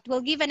iyo, but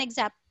we'll give an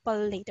example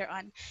later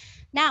on.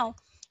 Now,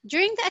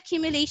 during the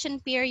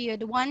accumulation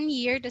period, 1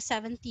 year to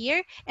 7th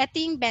year, ito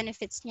yung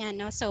benefits niya,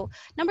 So,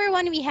 number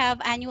 1, we have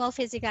annual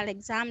physical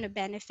exam na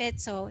benefit.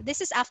 So,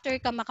 this is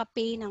after ka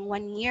makapay ng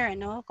 1 year,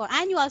 Kung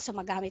annual, so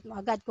magamit mo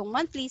agad. Kung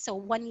monthly, so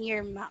 1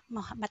 year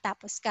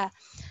matapos ka.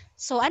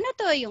 So, ano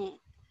to yung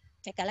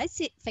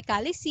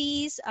fecalysis,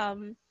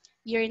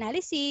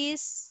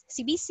 urinalysis,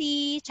 CBC,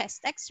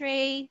 chest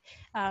x-ray,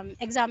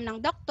 exam ng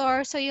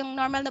doctor. So yung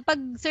normal na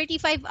pag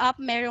 35 up,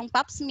 merong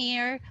pap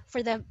smear for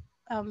the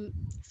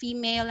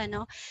female,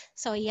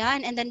 So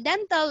yan. And then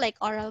dental, like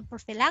oral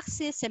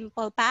prophylaxis,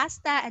 simple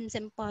pasta, and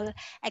simple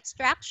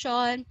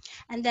extraction.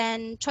 And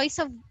then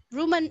choice of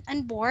room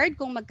and board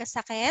kung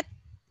magkasakit,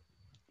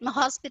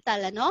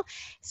 ma-hospital,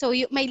 So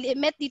may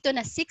limit dito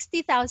na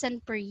 60,000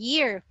 per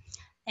year.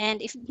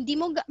 And if hindi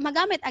mo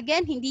magamit,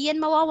 again, hindi yan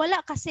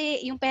mawawala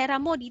kasi yung pera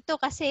mo dito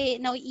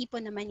kasi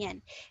nauiipon naman yan.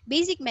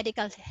 Basic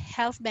medical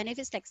health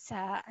benefits like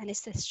sa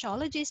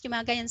anesthesiologist, yung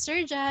mga ganyan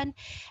surgeon.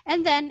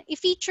 And then,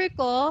 i-feature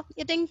ko,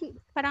 ito yung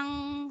parang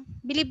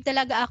believe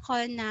talaga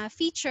ako na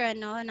feature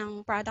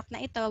ng product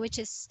na ito, which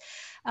is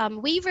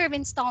waiver of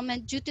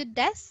installment due to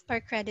death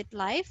or credit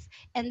life,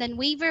 and then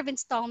waiver of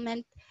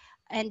installment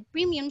and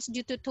premiums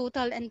due to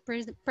total and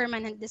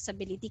permanent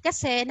disability.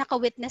 Kasi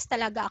naka-witness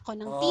talaga ako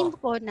ng team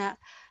ko na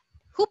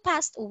who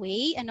passed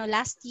away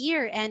last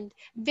year, and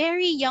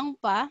very young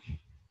pa.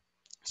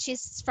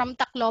 She's from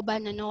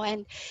Tacloban,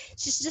 and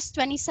she's just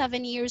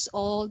 27 years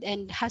old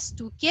and has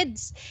 2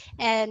 kids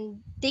and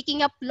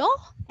taking up law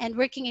and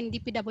working in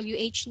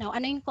DPWH now.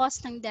 Ano yung cause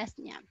ng death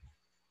niya?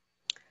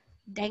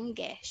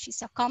 Dengue. She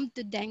succumbed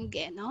to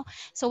dengue,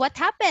 So what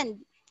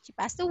happened? She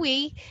passed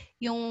away.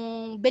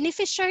 Yung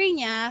beneficiary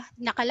niya,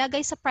 nakalagay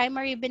sa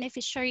primary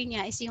beneficiary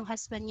niya is yung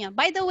husband niya.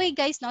 By the way,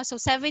 guys,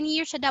 so 7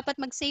 years siya dapat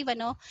mag-save,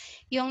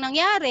 Yung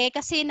nangyari,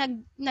 kasi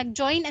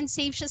nag-join and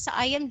save siya sa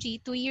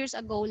IMG 2 years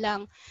ago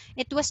lang.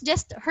 It was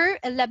just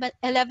her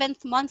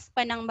 11th month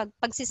pa nang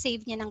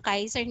pagsisave niya ng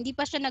Kaiser. Hindi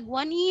pa siya nag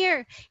 1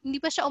 year. Hindi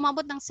pa siya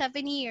umabot ng 7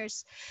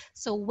 years.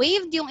 So,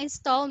 waived yung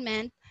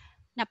installment,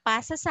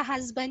 napasa sa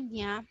husband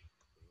niya,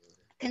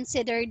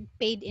 considered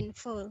paid in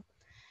full.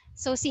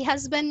 So, si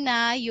husband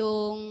na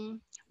yung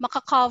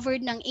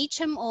maka-covered ng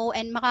HMO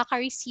and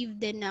makaka-receive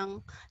din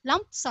ng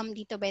lump sum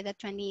dito by the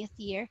 20th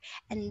year.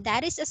 And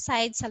that is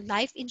aside sa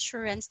life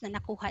insurance na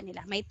nakuha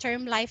nila. May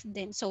term life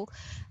din. So,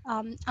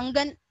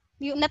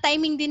 yung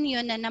na-timing din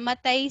yun na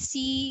namatay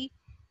si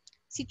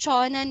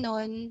Chona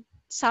noon,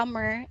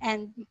 summer,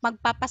 and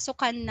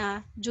magpapasukan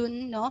na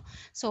June,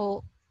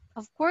 So,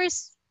 of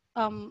course,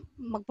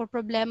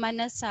 magpo-problema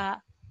na sa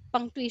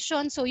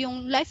pang-tuition. So,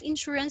 yung life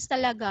insurance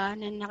talaga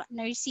na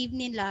na-receive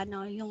nila,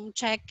 yung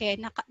cheque,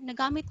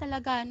 nagamit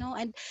talaga,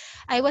 And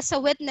I was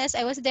a witness.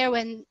 I was there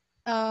when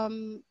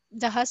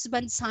the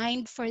husband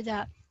signed for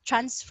the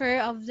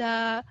transfer of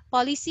the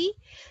policy.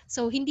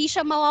 So, hindi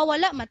siya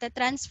mawawala,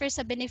 matatransfer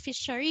sa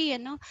beneficiary,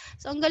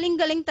 So, ang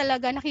galing-galing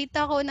talaga.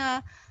 Nakita ko na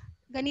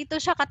ganito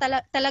siya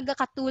talaga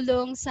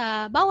katulong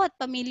sa bawat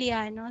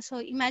pamilya,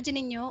 So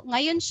imagine niyo,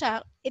 ngayon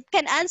siya, it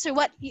can answer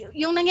what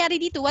yung nangyari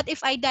dito, what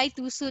if I die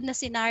too soon na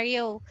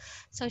scenario.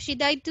 So she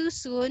died too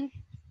soon.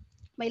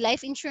 May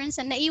life insurance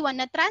na naiwan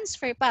na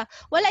transfer pa.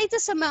 Wala ito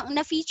sa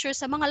na feature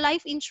sa mga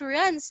life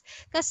insurance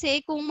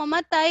kasi kung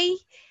mamatay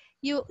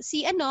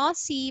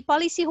si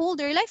policy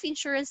holder, life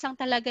insurance lang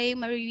talaga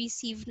yung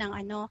ma-receive ng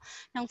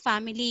ng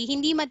family,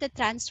 hindi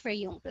mata-transfer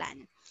yung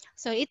plan.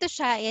 So ito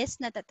siya is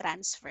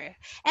nata-transfer.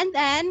 And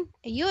then,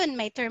 ayun,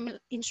 may term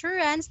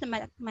insurance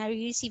na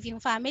ma-receive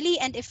yung family.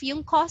 And if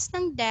yung cost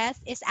ng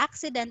death is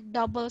accident,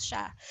 double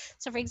siya.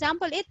 So for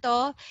example,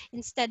 ito,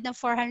 instead ng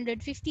 450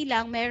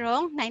 lang,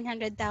 merong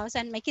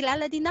 900,000. May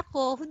kilala din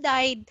ako who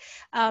died.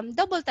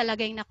 Double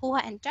talaga yung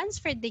nakuha and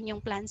transferred din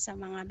yung plan sa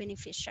mga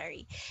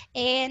beneficiary.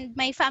 And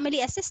may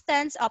family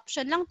assistance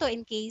option lang to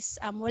in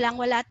case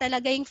walang-wala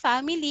talaga yung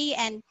family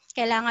and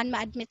kailangan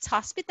ma-admit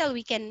sa hospital,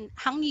 we can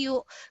hang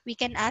you, we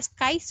can ask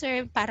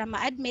Kaiser para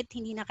ma-admit,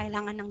 hindi na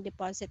kailangan ng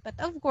deposit. But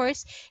of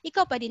course,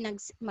 ikaw pa din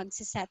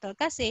magsisettle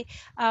kasi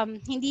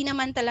hindi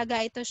naman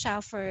talaga ito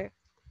siya for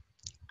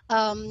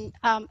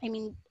I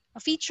mean,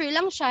 feature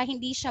lang siya,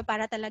 hindi siya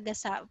para talaga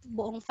sa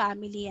buong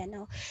family,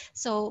 ano.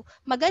 So,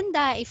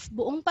 maganda if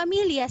buong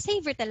pamilya,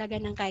 saver talaga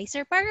ng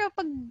Kaiser para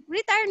pag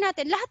retire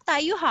natin, lahat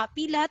tayo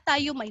happy, lahat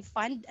tayo may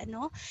fund,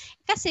 ano.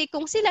 Kasi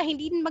kung sila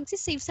hindi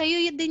magsisave, sa'yo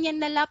yun din yan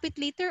lalapit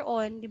later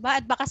on, di ba?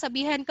 At baka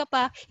sabihan ka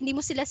pa, hindi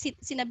mo sila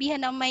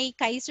sinabihan na may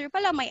Kaiser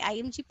pala, may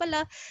IMG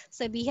pala,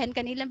 sabihan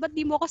ka nila, ba't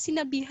di mo ako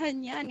sinabihan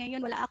yan?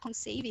 Ngayon, wala akong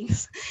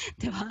savings,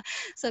 di ba?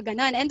 So,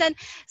 ganon. And then,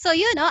 so,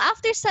 you know,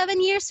 after 7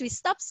 years, we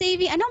stop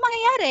saving. Anong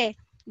mangyayari?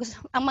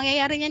 Ang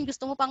mangyayari niyan,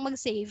 gusto mo pang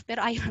mag-save,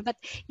 pero ayun. But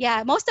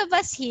yeah, most of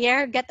us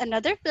here get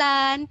another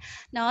plan,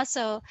 no?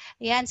 So,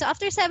 yan. So,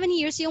 after 7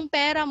 years, yung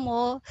pera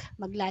mo,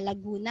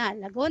 maglalago na.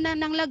 Lago na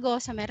ng lago.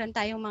 So, meron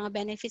tayong mga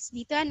benefits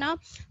dito, no?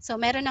 So,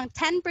 meron ng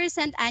 10%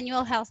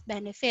 annual health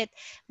benefit.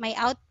 May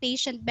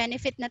outpatient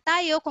benefit na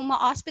tayo. Kung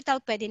ma-hospital,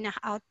 pwede na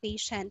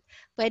outpatient.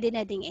 Pwede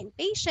na ding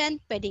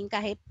inpatient, pwedeng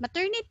kahit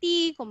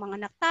maternity, kung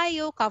mga anak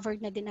tayo, covered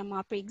na din ang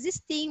mga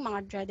pre-existing,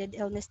 mga dreaded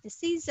illness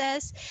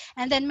diseases.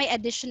 And then may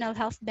additional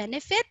health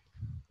benefit,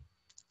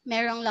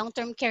 merong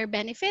long-term care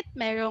benefit,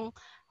 merong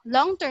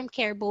long-term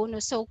care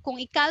bonus. So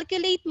kung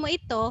i-calculate mo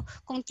ito,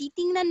 kung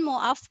titingnan mo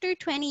after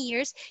 20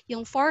 years,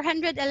 yung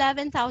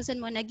 411,000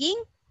 mo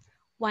naging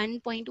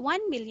 1.1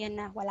 million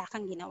na wala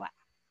kang ginawa.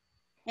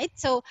 Right?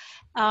 So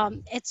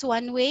it's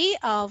one way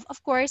of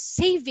course,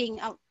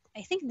 saving.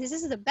 I think this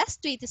is the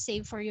best way to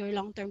save for your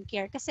long-term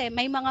care kasi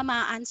may mga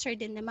ma-answer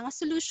din na mga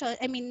solution,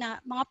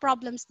 na mga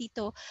problems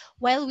dito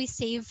while we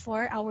save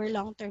for our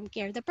long-term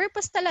care. The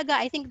purpose talaga,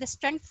 I think the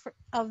strength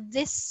of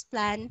this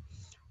plan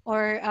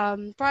or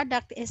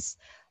product is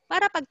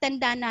para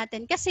pagtanda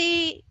natin.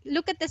 Kasi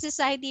look at the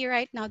society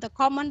right now, the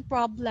common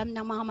problem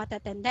ng mga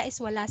matatanda is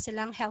wala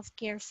silang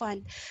healthcare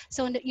fund.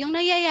 So yung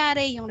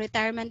nangyayari, yung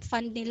retirement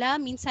fund nila,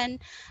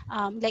 minsan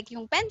like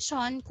yung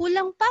pension,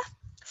 kulang pa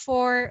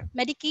for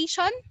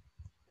medication.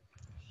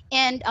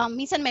 And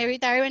minsan may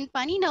retirement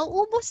money na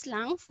ubos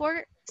lang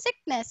for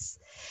sickness.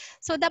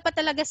 So dapat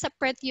talaga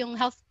separate yung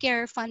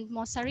healthcare fund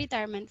mo sa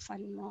retirement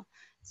fund mo.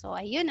 So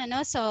ayun,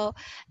 ano. So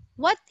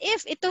what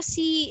if ito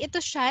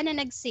siya na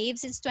nag-save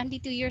since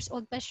 22 years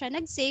old pa siya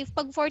nag-save,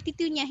 pag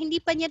 42 niya hindi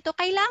pa niya to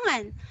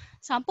kailangan.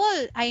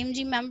 Sample,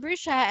 IMG member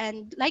siya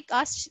and like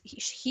us,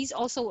 he's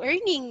also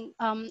earning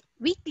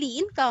weekly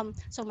income.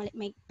 So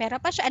may pera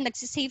pa siya and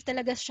nagsisave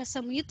talaga siya sa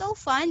mutual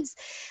funds.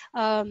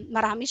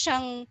 Marami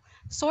siyang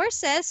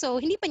sources, so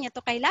hindi pa niya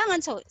to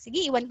kailangan. So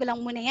sige, iwan ko lang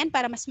muna yan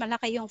para mas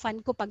malaki yung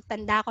fund ko pag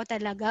tanda ko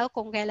talaga,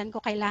 kung kailan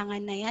ko kailangan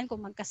na yan,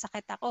 kung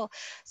magkasakit ako.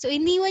 So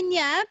iniwan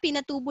niya,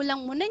 pinatubo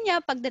lang muna niya,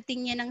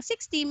 pagdating niya ng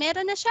 60,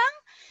 meron na siyang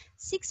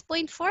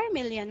 6.4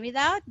 million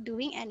without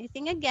doing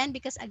anything again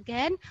because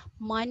again,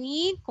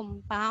 money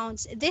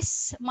compounds.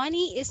 This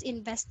money is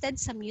invested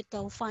sa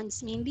mutual funds,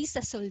 mainly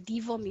sa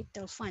Soldivo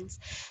mutual funds.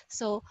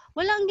 So,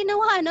 walang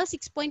ginawa,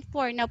 6.4.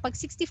 Now, pag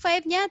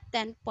 65 niya,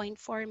 10.4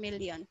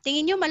 million.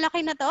 Tingin nyo, malaki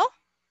na to?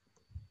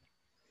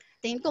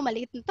 Tingin ko,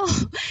 maliit na to.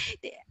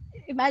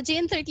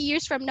 Imagine, 30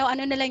 years from now,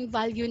 ano na lang yung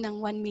value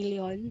ng 1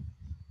 million?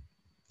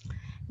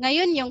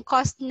 Ngayon, yung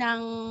cost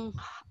ng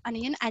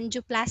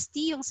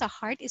angioplasty, yung sa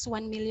heart is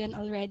 1 million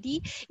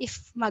already.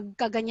 If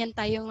magkaganyan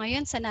tayo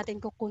ngayon, saan natin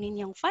kukunin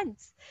yung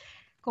funds?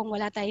 Kung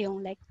wala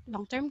tayong like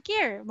long-term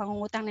care,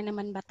 mangungutang na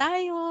naman ba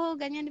tayo?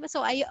 Ganyan, di ba?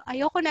 So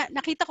ayoko na,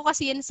 nakita ko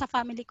kasi yan sa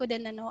family ko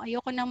din,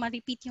 ayoko nang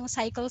ma-repeat yung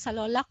cycle sa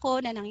lola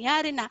ko na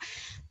nangyari na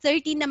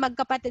 13 na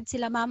magkapatid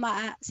sila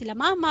mama,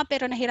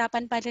 pero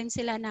nahirapan pa rin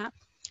sila na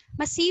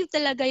ma-save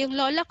talaga yung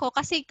lola ko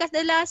kasi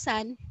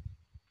kadalasan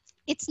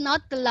it's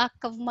not the lack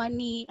of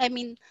money,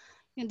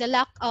 the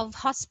lack of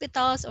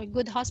hospitals or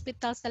good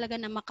hospitals talaga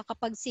na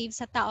makakapag-save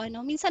sa tao,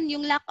 Minsan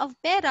yung lack of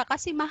pera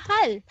kasi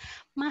mahal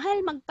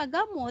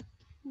magpagamot,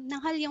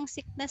 mahal yung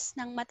sickness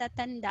ng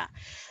matatanda.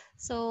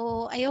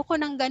 So, ayoko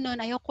ng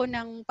ganun. Ayoko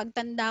ng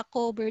pagtanda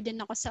ko,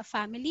 burden ako sa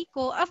family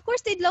ko. Of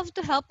course, they'd love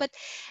to help, but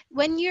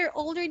when you're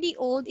already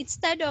old,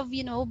 instead of,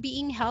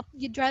 being helped,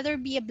 you'd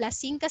rather be a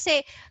blessing.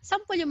 Kasi,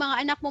 sample, yung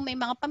mga anak mo, may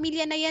mga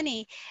pamilya na yan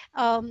eh.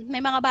 May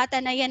mga bata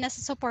na yan na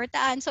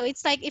susuportaan. So,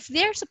 it's like, if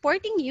they're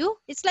supporting you,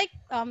 it's like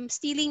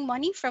stealing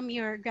money from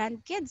your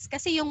grandkids.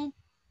 Kasi yung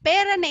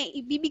pera na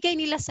ibibigay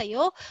nila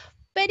sa'yo,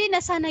 pwede na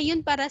sana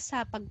yun para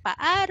sa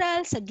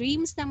pagpaaral, sa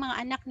dreams ng mga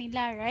anak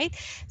nila, right?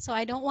 So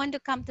I don't want to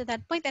come to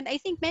that point. And I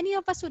think many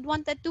of us would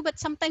want that too, but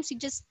sometimes we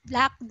just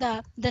lack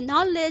the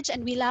knowledge,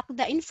 and we lack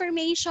the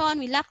information,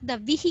 we lack the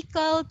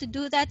vehicle to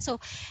do that. So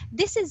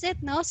this is it,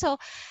 no? So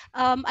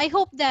I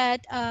hope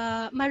that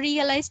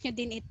ma-realize nyo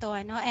din ito,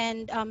 ano?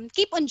 And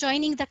keep on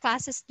joining the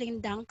classes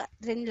rin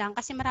lang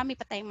kasi marami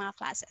pa tayong mga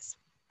classes.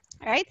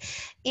 All right.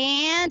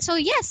 And so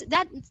yes,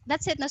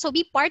 that's it. So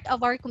be part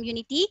of our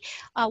community.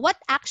 What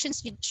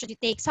actions should you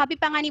take? Sabi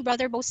pa nga ni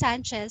Brother Bo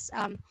Sanchez,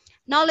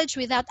 knowledge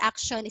without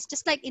action is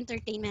just like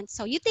entertainment.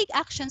 So you take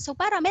action so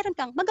para meron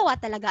kang magawa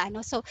talaga,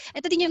 ano. So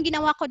ito din yung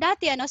ginawa ko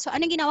dati, ano. So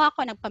anong ginawa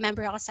ko?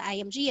 Nagpa-member ako sa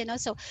IMG, ano.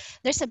 So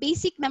there's a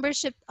basic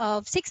membership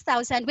of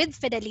 6,000 with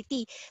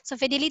Fidelity. So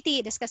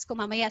Fidelity, discuss ko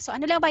mamaya. So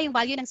ano lang ba yung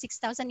value ng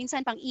 6,000?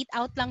 Minsan pang eat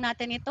out lang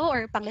natin ito,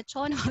 or pang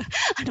lechon, or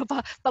ano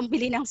pa,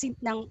 pambili ng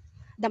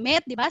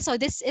damit, di ba?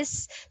 So this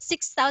is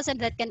 6,000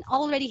 that can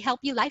already help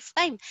you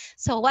lifetime.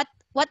 So what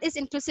is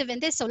inclusive in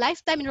this? So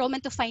lifetime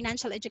enrollment to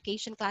financial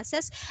education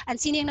classes.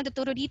 And sino yung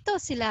nagtuturo dito?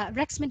 Sila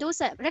Rex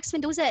Mendoza. Rex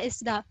Mendoza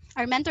is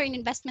our mentor in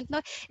investment, no?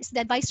 Is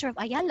the advisor of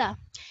Ayala.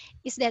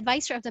 Is the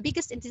advisor of the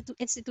biggest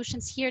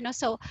institutions here, no?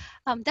 So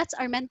that's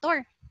our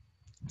mentor.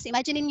 So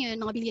imagine niyo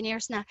yung mga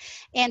billionaires na.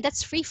 And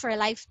that's free for a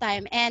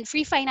lifetime. And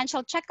free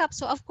financial checkup.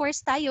 So of course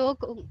tayo,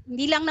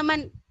 hindi lang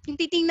naman, kung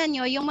titingnan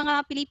nyo, yung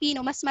mga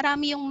Pilipino, mas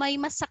marami yung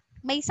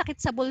may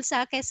sakit sa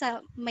bulsa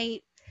kaysa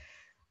may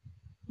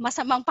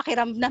masamang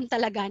pakiramdam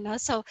talaga, no?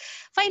 So,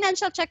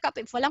 financial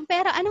checkup, if walang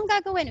pera, anong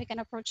gagawin? We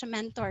can approach a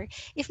mentor.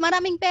 If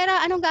maraming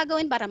pera, anong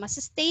gagawin para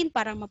ma-sustain,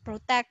 para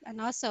ma-protect,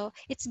 ano? So,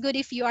 it's good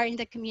if you are in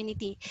the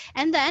community.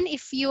 And then,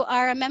 if you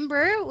are a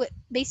member,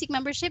 basic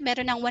membership,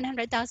 meron ng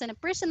 100,000 na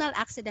personal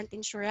accident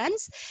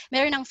insurance,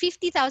 meron ng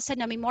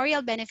 50,000 na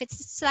memorial benefits.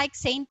 It's like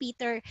St.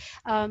 Peter.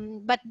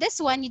 But this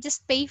one, you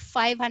just pay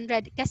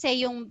 500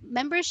 kasi yung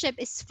membership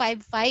is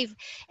 5,500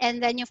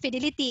 and then yung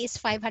Fidelity is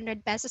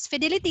 500 pesos.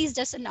 Fidelity is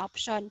just an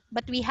option.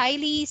 But we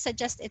highly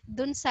suggest it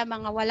dun sa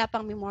mga wala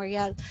pang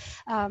memorial.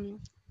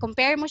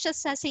 Compare mo siya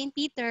sa St.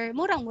 Peter,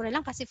 murang-mura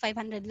lang kasi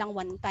 500 lang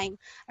one time.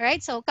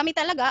 Alright? So kami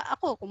talaga,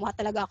 kumuha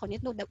talaga ako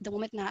nito the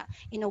moment na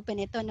inopen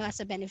ito, no, as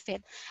a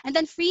benefit. And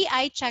then free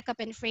eye checkup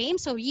and frame.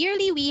 So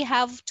yearly, we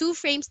have 2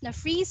 frames na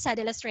free sa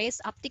De Las Reyes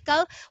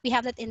Optical. We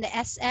have that in the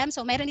SM. So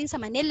meron din sa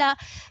Manila.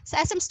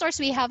 Sa SM stores,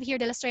 we have here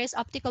De Las Reyes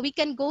Optical. We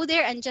can go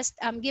there and just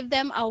give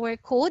them our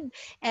code,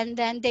 and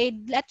then they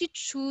let you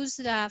choose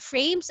the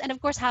frames and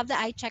of course have the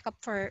eye checkup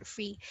for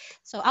free.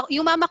 So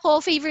yung mama ko,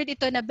 favorite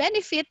ito na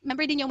benefit.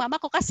 Remember din yung mama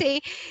ko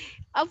kasi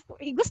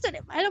gusto,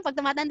 pag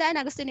tumatanda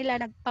na, gusto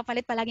nila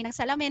nagpapalit palagi ng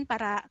salamin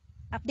para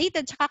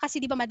updated, tsaka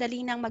kasi di ba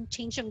madali nang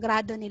mag-change yung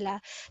grado nila.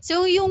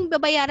 So yung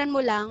babayaran mo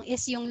lang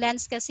is yung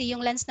lens, kasi yung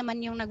lens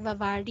naman yung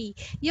nagva-vary.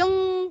 Yung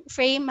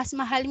frame, mas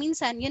mahal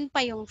minsan, yun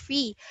pa yung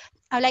free.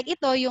 Like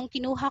ito, yung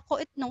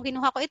nung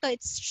kinuha ko ito,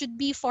 it should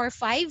be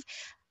 4,500.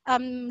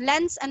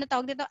 Lens, ano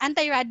tawag dito?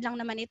 Anti-rad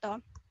lang naman ito.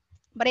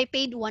 But I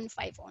paid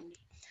 1,500 only.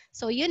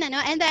 So yun, ano.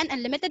 And then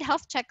unlimited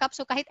health checkup.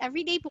 So kahit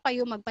everyday po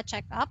kayo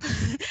magpa-check up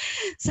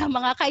sa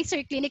mga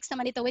Kaiser clinics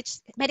naman ito, which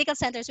medical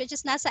centers, which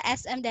is nasa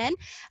SM din.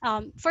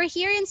 For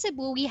here in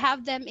Cebu, we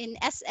have them in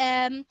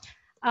SM,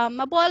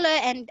 Mabolo,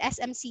 and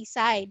SM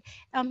Seaside.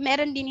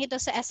 Meron din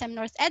ito sa SM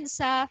North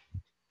EDSA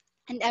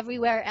and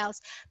everywhere else.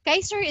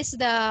 Kaiser is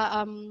the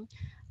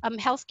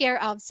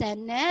healthcare of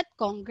Senate,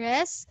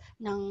 Congress,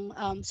 ng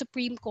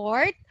Supreme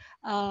Court,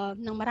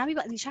 ng marami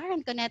ba, ni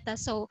Sharon Cuneta.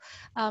 So,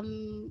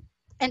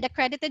 and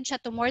accredited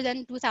siya to more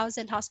than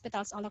 2,000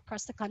 hospitals all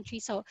across the country.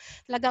 So,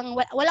 talagang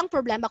walang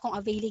problema kung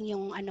availing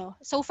yung ano.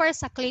 So far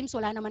sa claims,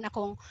 wala naman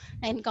akong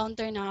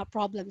na-encounter na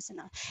problems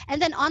na.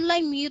 And then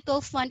online mutual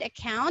fund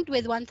account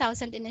with 1,000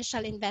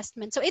 initial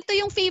investment. So ito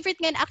yung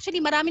favorite ngayon. Actually,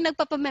 maraming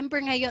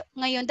nagpapamember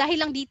ngayon dahil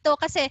lang dito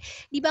kasi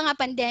di ba nga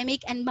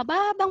pandemic and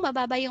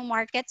mababa yung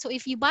market. So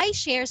if you buy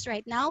shares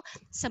right now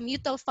sa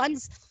mutual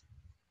funds,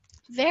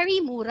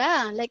 very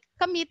mura. Like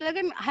kami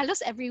talaga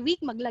halos every week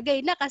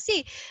maglagay na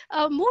kasi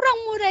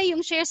murang-mura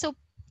yung share. So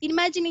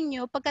imagine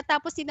niyo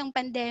pagkatapos nitong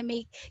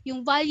pandemic,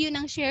 yung value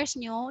ng shares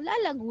nyo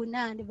lalago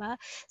na, di ba?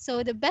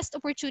 So the best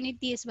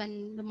opportunity is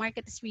when the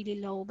market is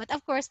really low. But of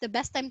course, the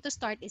best time to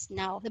start is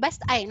now. The best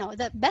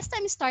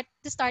time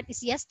to start is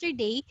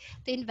yesterday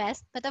to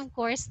invest, but of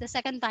course, the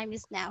second time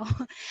is now.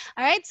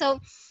 All right? So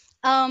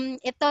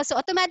so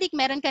automatic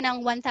meron ka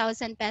ng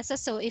 1,000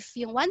 pesos. So if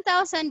yung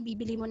 1,000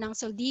 bibili mo ng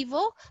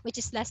Soldivo,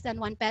 which is less than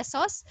 1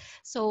 pesos,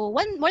 so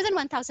more than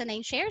 1,000 na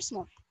yung shares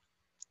mo.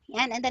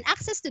 Yan. And then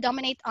access to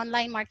dominate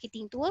online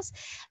marketing tools.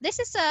 This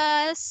is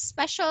a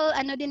special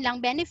din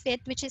lang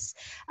benefit, which is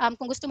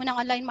kung gusto mo ng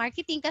online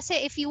marketing, kasi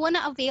if you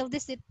wanna avail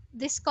this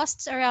this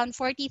costs around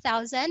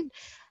 40,000.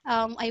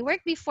 I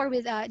worked before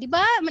with, di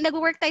ba,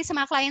 nag-work tayo sa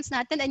mga clients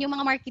natin and yung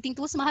mga marketing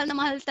tools, mahal na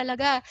mahal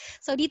talaga.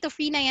 So dito,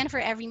 free na yan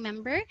for every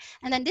member.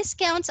 And then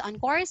discounts on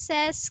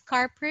courses,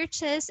 car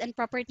purchase, and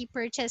property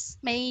purchase.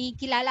 May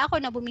kilala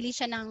ako na bumili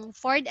siya ng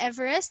Ford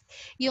Everest.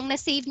 Yung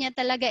na-save niya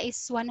talaga is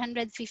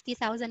 150,000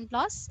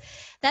 plus.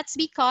 That's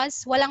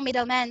because walang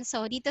middleman.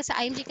 So dito sa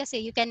IMG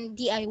kasi, you can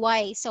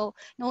DIY. So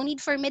no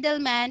need for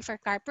middleman for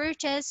car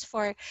purchase,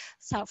 for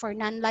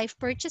non-life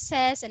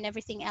purchases, and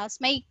everything else.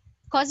 May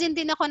cousin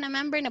din ako na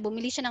member na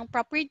bumili siya ng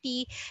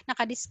property,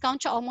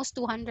 naka-discount siya almost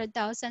 200,000.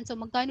 So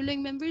magkano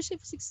lang yung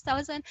membership?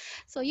 6,000.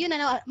 So yun,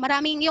 ano,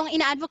 maraming yung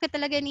ina-advocate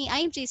talaga ni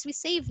IMG is we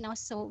save now,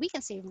 so we can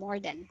save more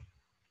then.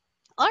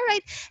 All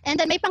right, and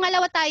then may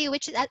pangalawa tayo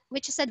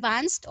which is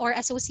advanced or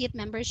associate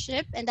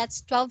membership, and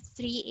that's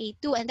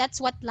 12,382, and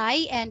that's what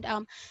Lai and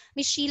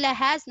Miss Sheila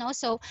has, no?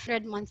 So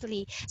 100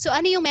 monthly. So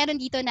ano yung meron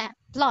dito na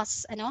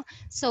plus, ano?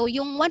 So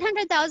yung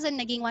 100,000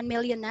 naging 1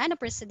 million na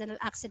personal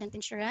accident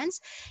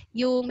insurance.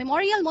 Yung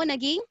memorial mo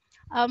naging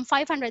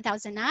 500,000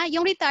 na.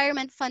 Yung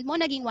retirement fund mo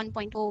naging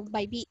 1.0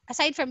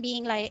 aside from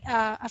being like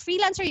a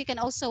freelancer, you can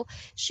also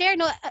share,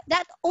 no?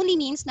 That only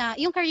means na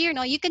yung career,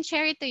 no, you can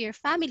share it to your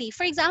family.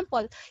 For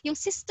example, yung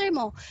sister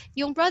mo,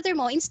 yung brother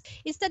mo,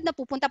 instead na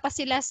pupunta pa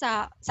sila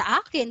sa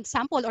akin,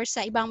 sample, or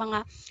sa ibang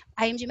mga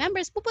IMG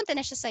members, pupunta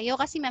na siya sa iyo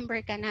kasi member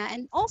ka na.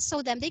 And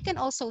also they can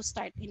also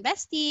start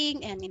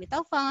investing and in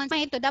mutual funds.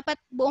 Ito, dapat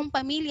buong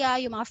pamilya,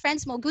 yung mga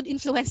friends mo, good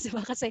influence,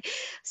 diba? Kasi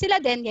sila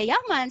din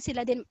yayaman,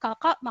 sila din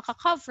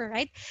makakover,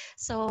 right?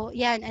 So,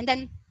 yan. And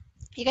then,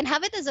 you can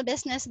have it as a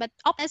business, but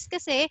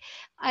kasi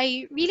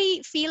I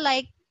really feel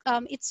like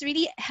it's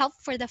really help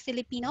for the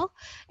Filipino.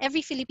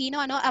 Every Filipino,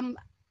 ano,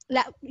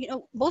 you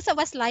know, both of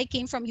us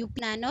came from UP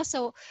na, no?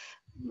 So,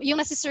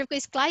 yung nasiserve ko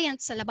is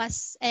clients sa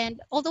labas.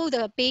 And although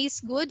the pay is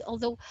good,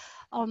 although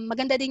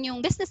maganda din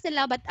yung business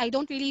nila, but I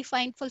don't really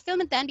find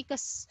fulfillment then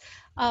because,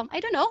 I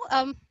don't know,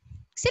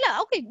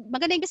 sila, okay,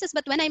 maganda yung business,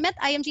 but when I met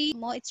IMG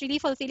mo, it's really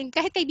fulfilling.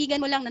 Kahit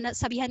kaibigan mo lang na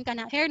nasabihan ka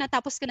na, Hair,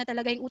 natapos ko na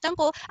talaga yung utang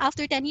ko.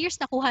 After 10 years,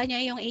 nakuha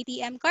niya yung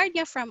ATM card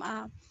niya from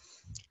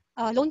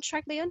loan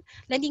shark ba yun?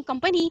 Lending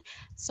company.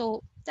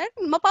 So,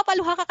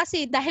 mapapaluha ka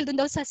kasi dahil dun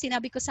daw sa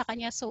sinabi ko sa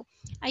kanya. So,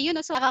 ayun,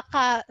 so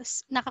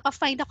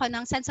nakaka-find ako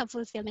ng sense of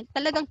fulfillment.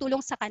 Talagang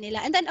tulong sa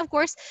kanila. And then, of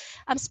course,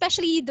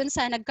 especially dun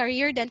sa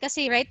nag-career din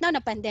kasi right now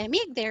na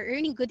pandemic, they're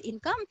earning good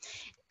income.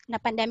 Na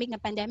pandemic,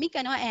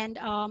 ano,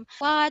 and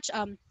watch,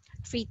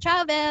 free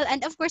travel,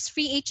 and of course,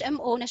 free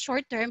HMO na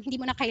short term, hindi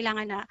mo na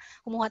kailangan na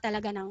kumuha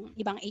talaga ng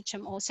ibang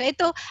HMO. So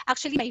ito,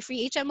 actually, may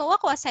free HMO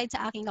ako aside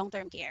sa aking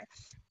long-term care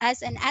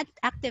as an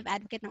active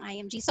advocate ng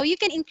IMG. So you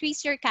can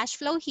increase your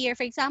cash flow here.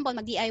 For example,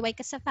 mag-DIY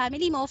ka sa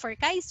family mo for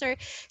Kaiser.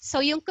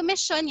 So yung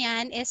commission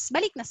yan is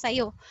balik na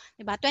sa'yo.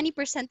 Diba? 20%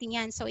 din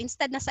yan. So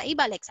instead na sa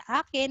iba, like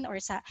sa akin or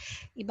sa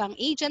ibang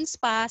agents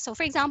pa. So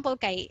for example,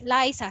 kay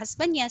Lai, sa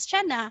husband niya,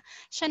 siya na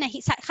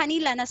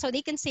kanila na, so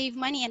they can save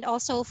money. And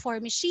also for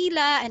Miss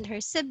Sheila and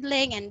her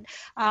sibling and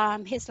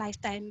his life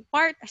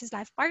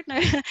partner,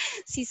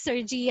 si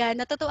Sir Gia.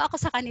 Natutuwa ako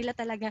sa kanila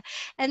talaga.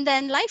 And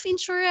then life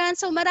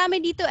insurance. So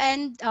marami dito,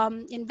 and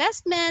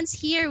investments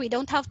here. We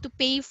don't have to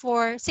pay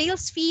for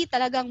sales fee.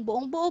 Talagang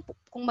buong-buo.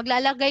 Kung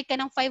maglalagay ka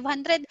ng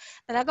 500,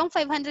 talagang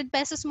 500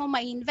 pesos mo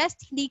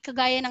ma-invest. Hindi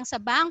kagaya ng sa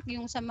bank,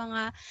 yung sa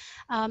mga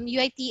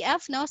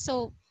UITF, no?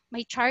 So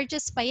may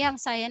charges pa yan,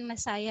 sayang na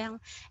sayang.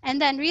 And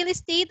then real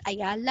estate,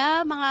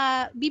 Ayala,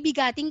 mga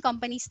bibigating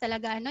companies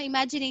talaga. No?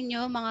 Imagine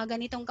niyo mga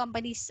ganitong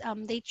companies,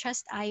 they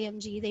trust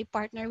IMG. They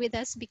partner with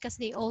us because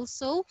they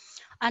also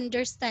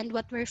understand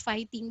what we're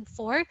fighting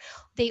for.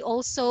 They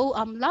also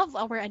love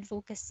our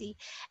advocacy.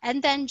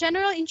 And then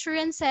general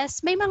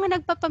insurances, may mga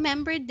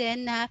nagpapamember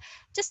din na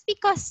just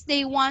because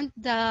they want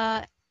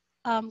the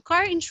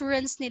car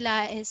insurance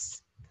nila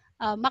is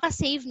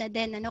makasave na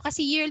din, ano?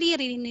 Kasi yearly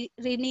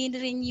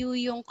renew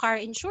yung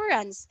car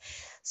insurance.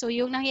 So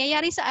yung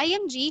nangyayari sa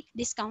IMG,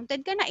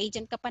 discounted ka na,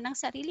 agent ka pa ng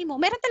sarili mo.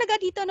 Meron talaga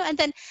dito, no? And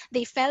then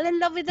they fell in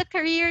love with the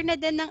career na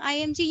din ng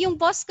IMG. Yung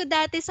boss ko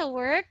dati sa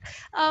work,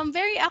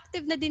 very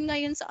active na din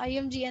ngayon sa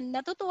IMG, and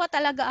natutuwa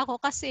talaga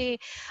ako kasi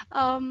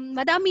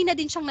madami na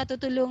din siyang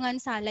natutulungan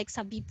sa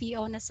sa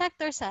BPO na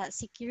sector, sa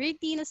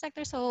security na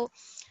sector. So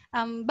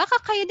baka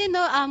kayo din,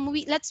 no,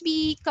 let's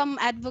become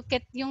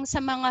advocate yung sa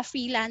mga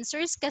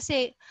freelancers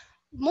kasi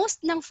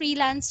most ng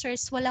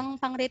freelancers walang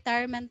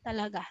pang-retirement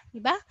talaga, di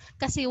ba?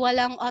 Kasi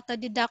walang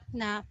auto-deduct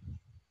na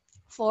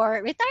for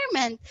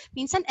retirement.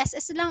 Minsan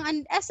SS lang,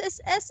 and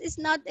SSS is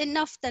not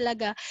enough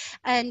talaga.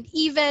 And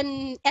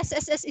even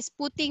SSS is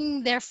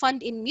putting their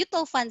fund in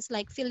mutual funds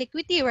like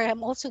Philiquity, where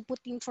I'm also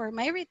putting for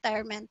my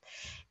retirement.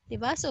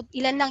 Diba? So,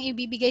 ilan lang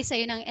ibibigay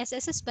sa'yo ng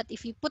SSS, but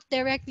if you put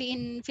directly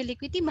in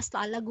Philiquity, mas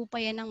lalago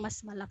pa yan ng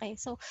mas malaki.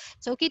 So,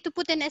 it's okay to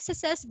put in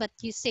SSS, but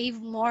you save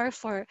more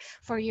for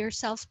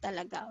yourself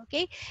talaga,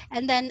 okay?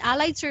 And then,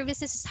 allied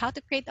services is how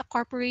to create a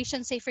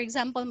corporation. Say, for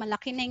example,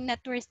 malaki na yung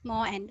net worth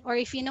mo, or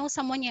if you know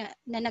someone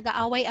na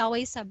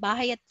nag-aaway-away sa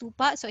bahay at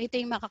lupa, so ito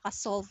yung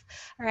makakasolve,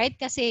 alright?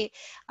 Kasi,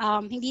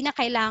 hindi na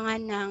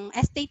kailangan ng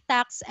estate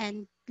tax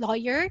and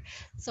lawyer.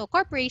 So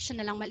corporation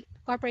na lang,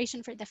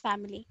 corporation for the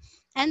family.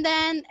 And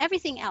then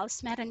everything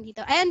else meron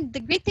dito. And the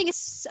great thing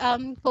is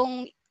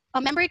kung a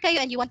member kayo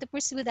and you want to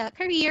pursue the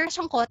career,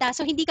 siyang quota.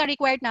 So hindi ka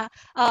required na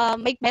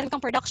meron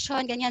kang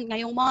production, ganyan,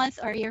 ngayong month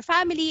or your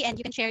family, and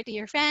you can share to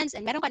your friends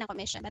and meron ka ng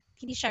commission, but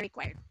hindi siya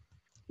required.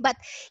 But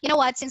you know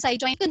what, since I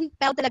joined,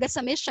 compelled talaga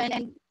sa mission,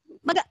 and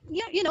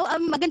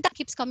maganda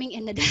keeps coming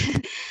in na din.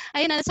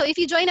 Ayun na, so if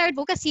you join our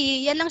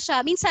advocacy, yan lang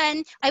siya.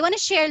 Minsan, I want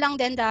to share lang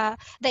din the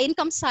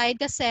income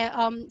side kasi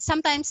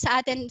sometimes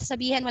sa atin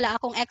sabihin wala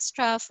akong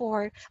extra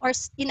or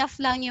enough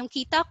lang yung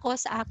kita ko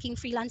sa aking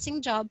freelancing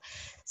job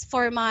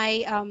for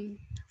my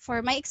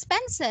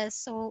expenses.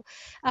 So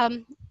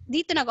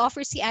dito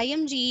nag-offer si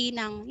IMG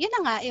ng yun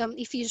na nga,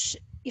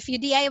 if you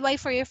DIY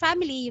for your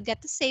family, you get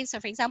to save. So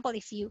for example,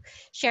 if you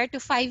share to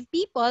 5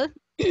 people,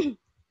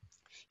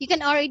 you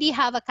can already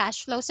have a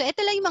cash flow. So ito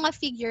lang yung mga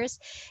figures.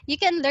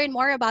 You can learn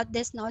more about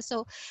this, no?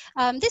 So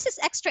this is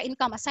extra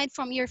income aside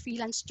from your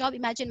freelance job.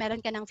 Imagine meron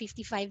ka ng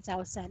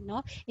 55,000, no?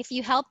 If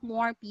you help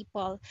more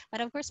people. But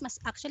of course, mas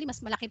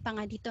malaki pa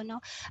nga dito, no?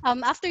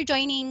 After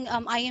joining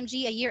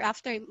IMG a year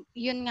after,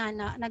 yun nga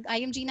na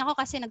nag-IMG na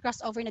ako kasi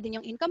nag-cross over na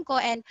din yung income ko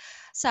and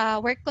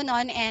sa work ko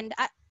noon, and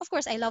of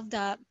course, I love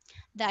their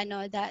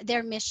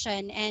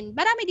mission. And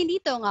marami din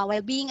dito nga,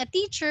 while being a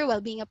teacher,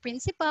 while being a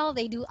principal,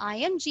 they do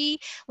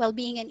IMG. While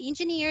being an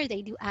engineer,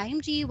 they do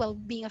IMG. While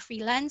being a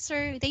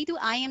freelancer, they do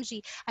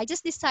IMG. I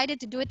just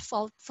decided to do it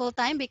full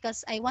time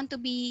because I want to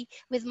be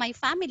with my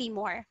family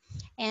more.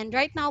 And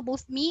right now,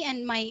 both me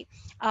and my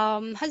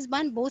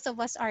husband, both of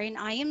us are in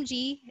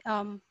IMG.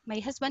 My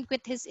husband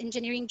quit his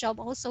engineering job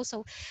also,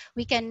 so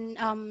we can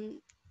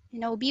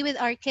be with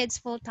our kids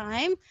full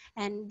time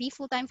and be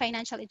full-time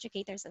financial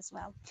educators as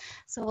well.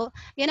 So,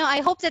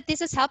 I hope that this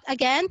has helped.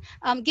 Again,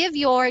 give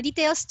your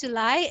details to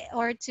Lai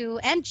or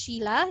to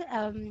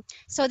Sheila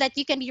so that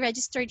you can be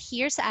registered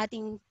here sa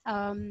ating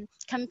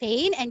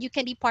campaign and you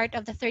can be part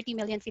of the 30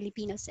 million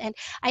Filipinos. And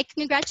I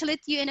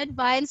congratulate you in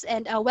advance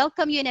and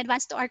welcome you in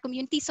advance to our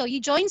community. So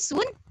you join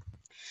soon.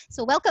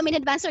 So welcome in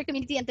advance to our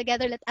community, and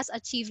together let us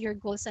achieve your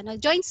goals. And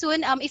join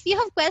soon. If you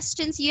have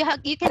questions, you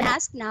can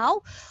ask now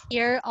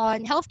here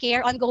on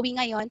healthcare ongoing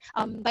ngayon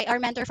by our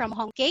mentor from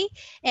Hongkei.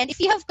 And if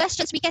you have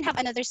questions, we can have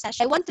another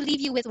session. I want to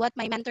leave you with what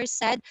my mentor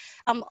said.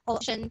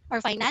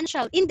 Or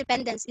financial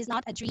independence is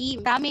not a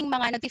dream. Maraming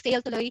mga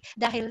nag-fail tuloy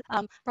dahil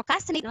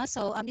procrastinate. No?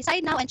 So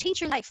decide now and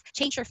change your life,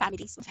 change your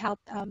families. Help.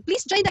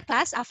 Please join the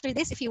class after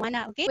this if you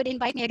wanna. Okay, would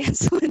invite me again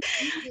soon.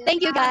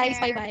 Thank you guys.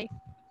 Bye bye.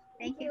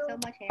 Thank you so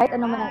much, Kahit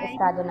ano man ang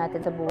estado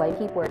natin sa buhay,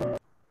 keep working.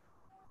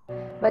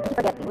 But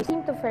we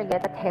seem to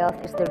forget that health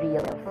is the real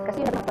health.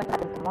 Kasi yun ang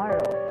natin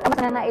tomorrow. Ang mas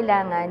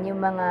nanailangan yung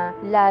mga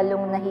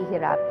lalong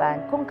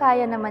nahihirapan. Kung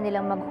kaya naman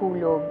nilang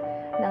maghulog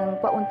ng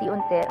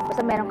paunti-unti, basta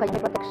meron kayo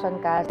protection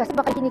ka. Kasi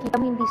baka kinikita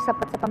mo hindi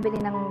sapat sa pambili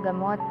ng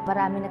gamot.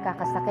 Marami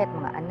nakakasakit,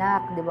 mga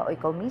anak, di ba? O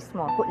ikaw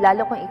mismo.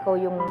 Lalo kung ikaw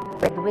yung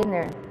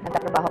breadwinner,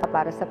 nagtatrabaho ka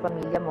para sa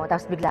pamilya mo,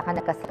 tapos bigla ka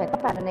nagkasakit,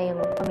 paano na yung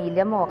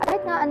pamilya mo?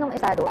 Kahit nga anong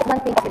estado, one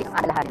thing is ang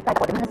alahan.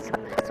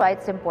 So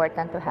it's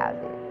important to have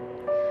it.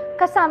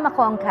 Kasama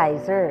ko ang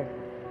Kaiser,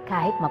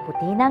 kahit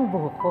maputi na ang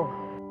buhok ko.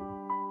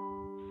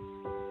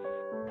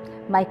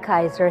 May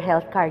Kaiser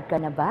health card ka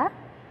na ba?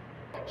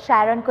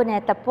 Sharon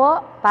Cuneta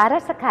po, para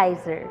sa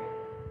Kaiser.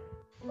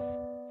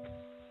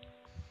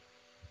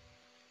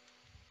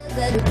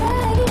 But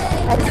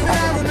don't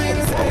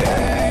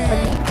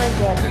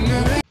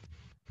forget,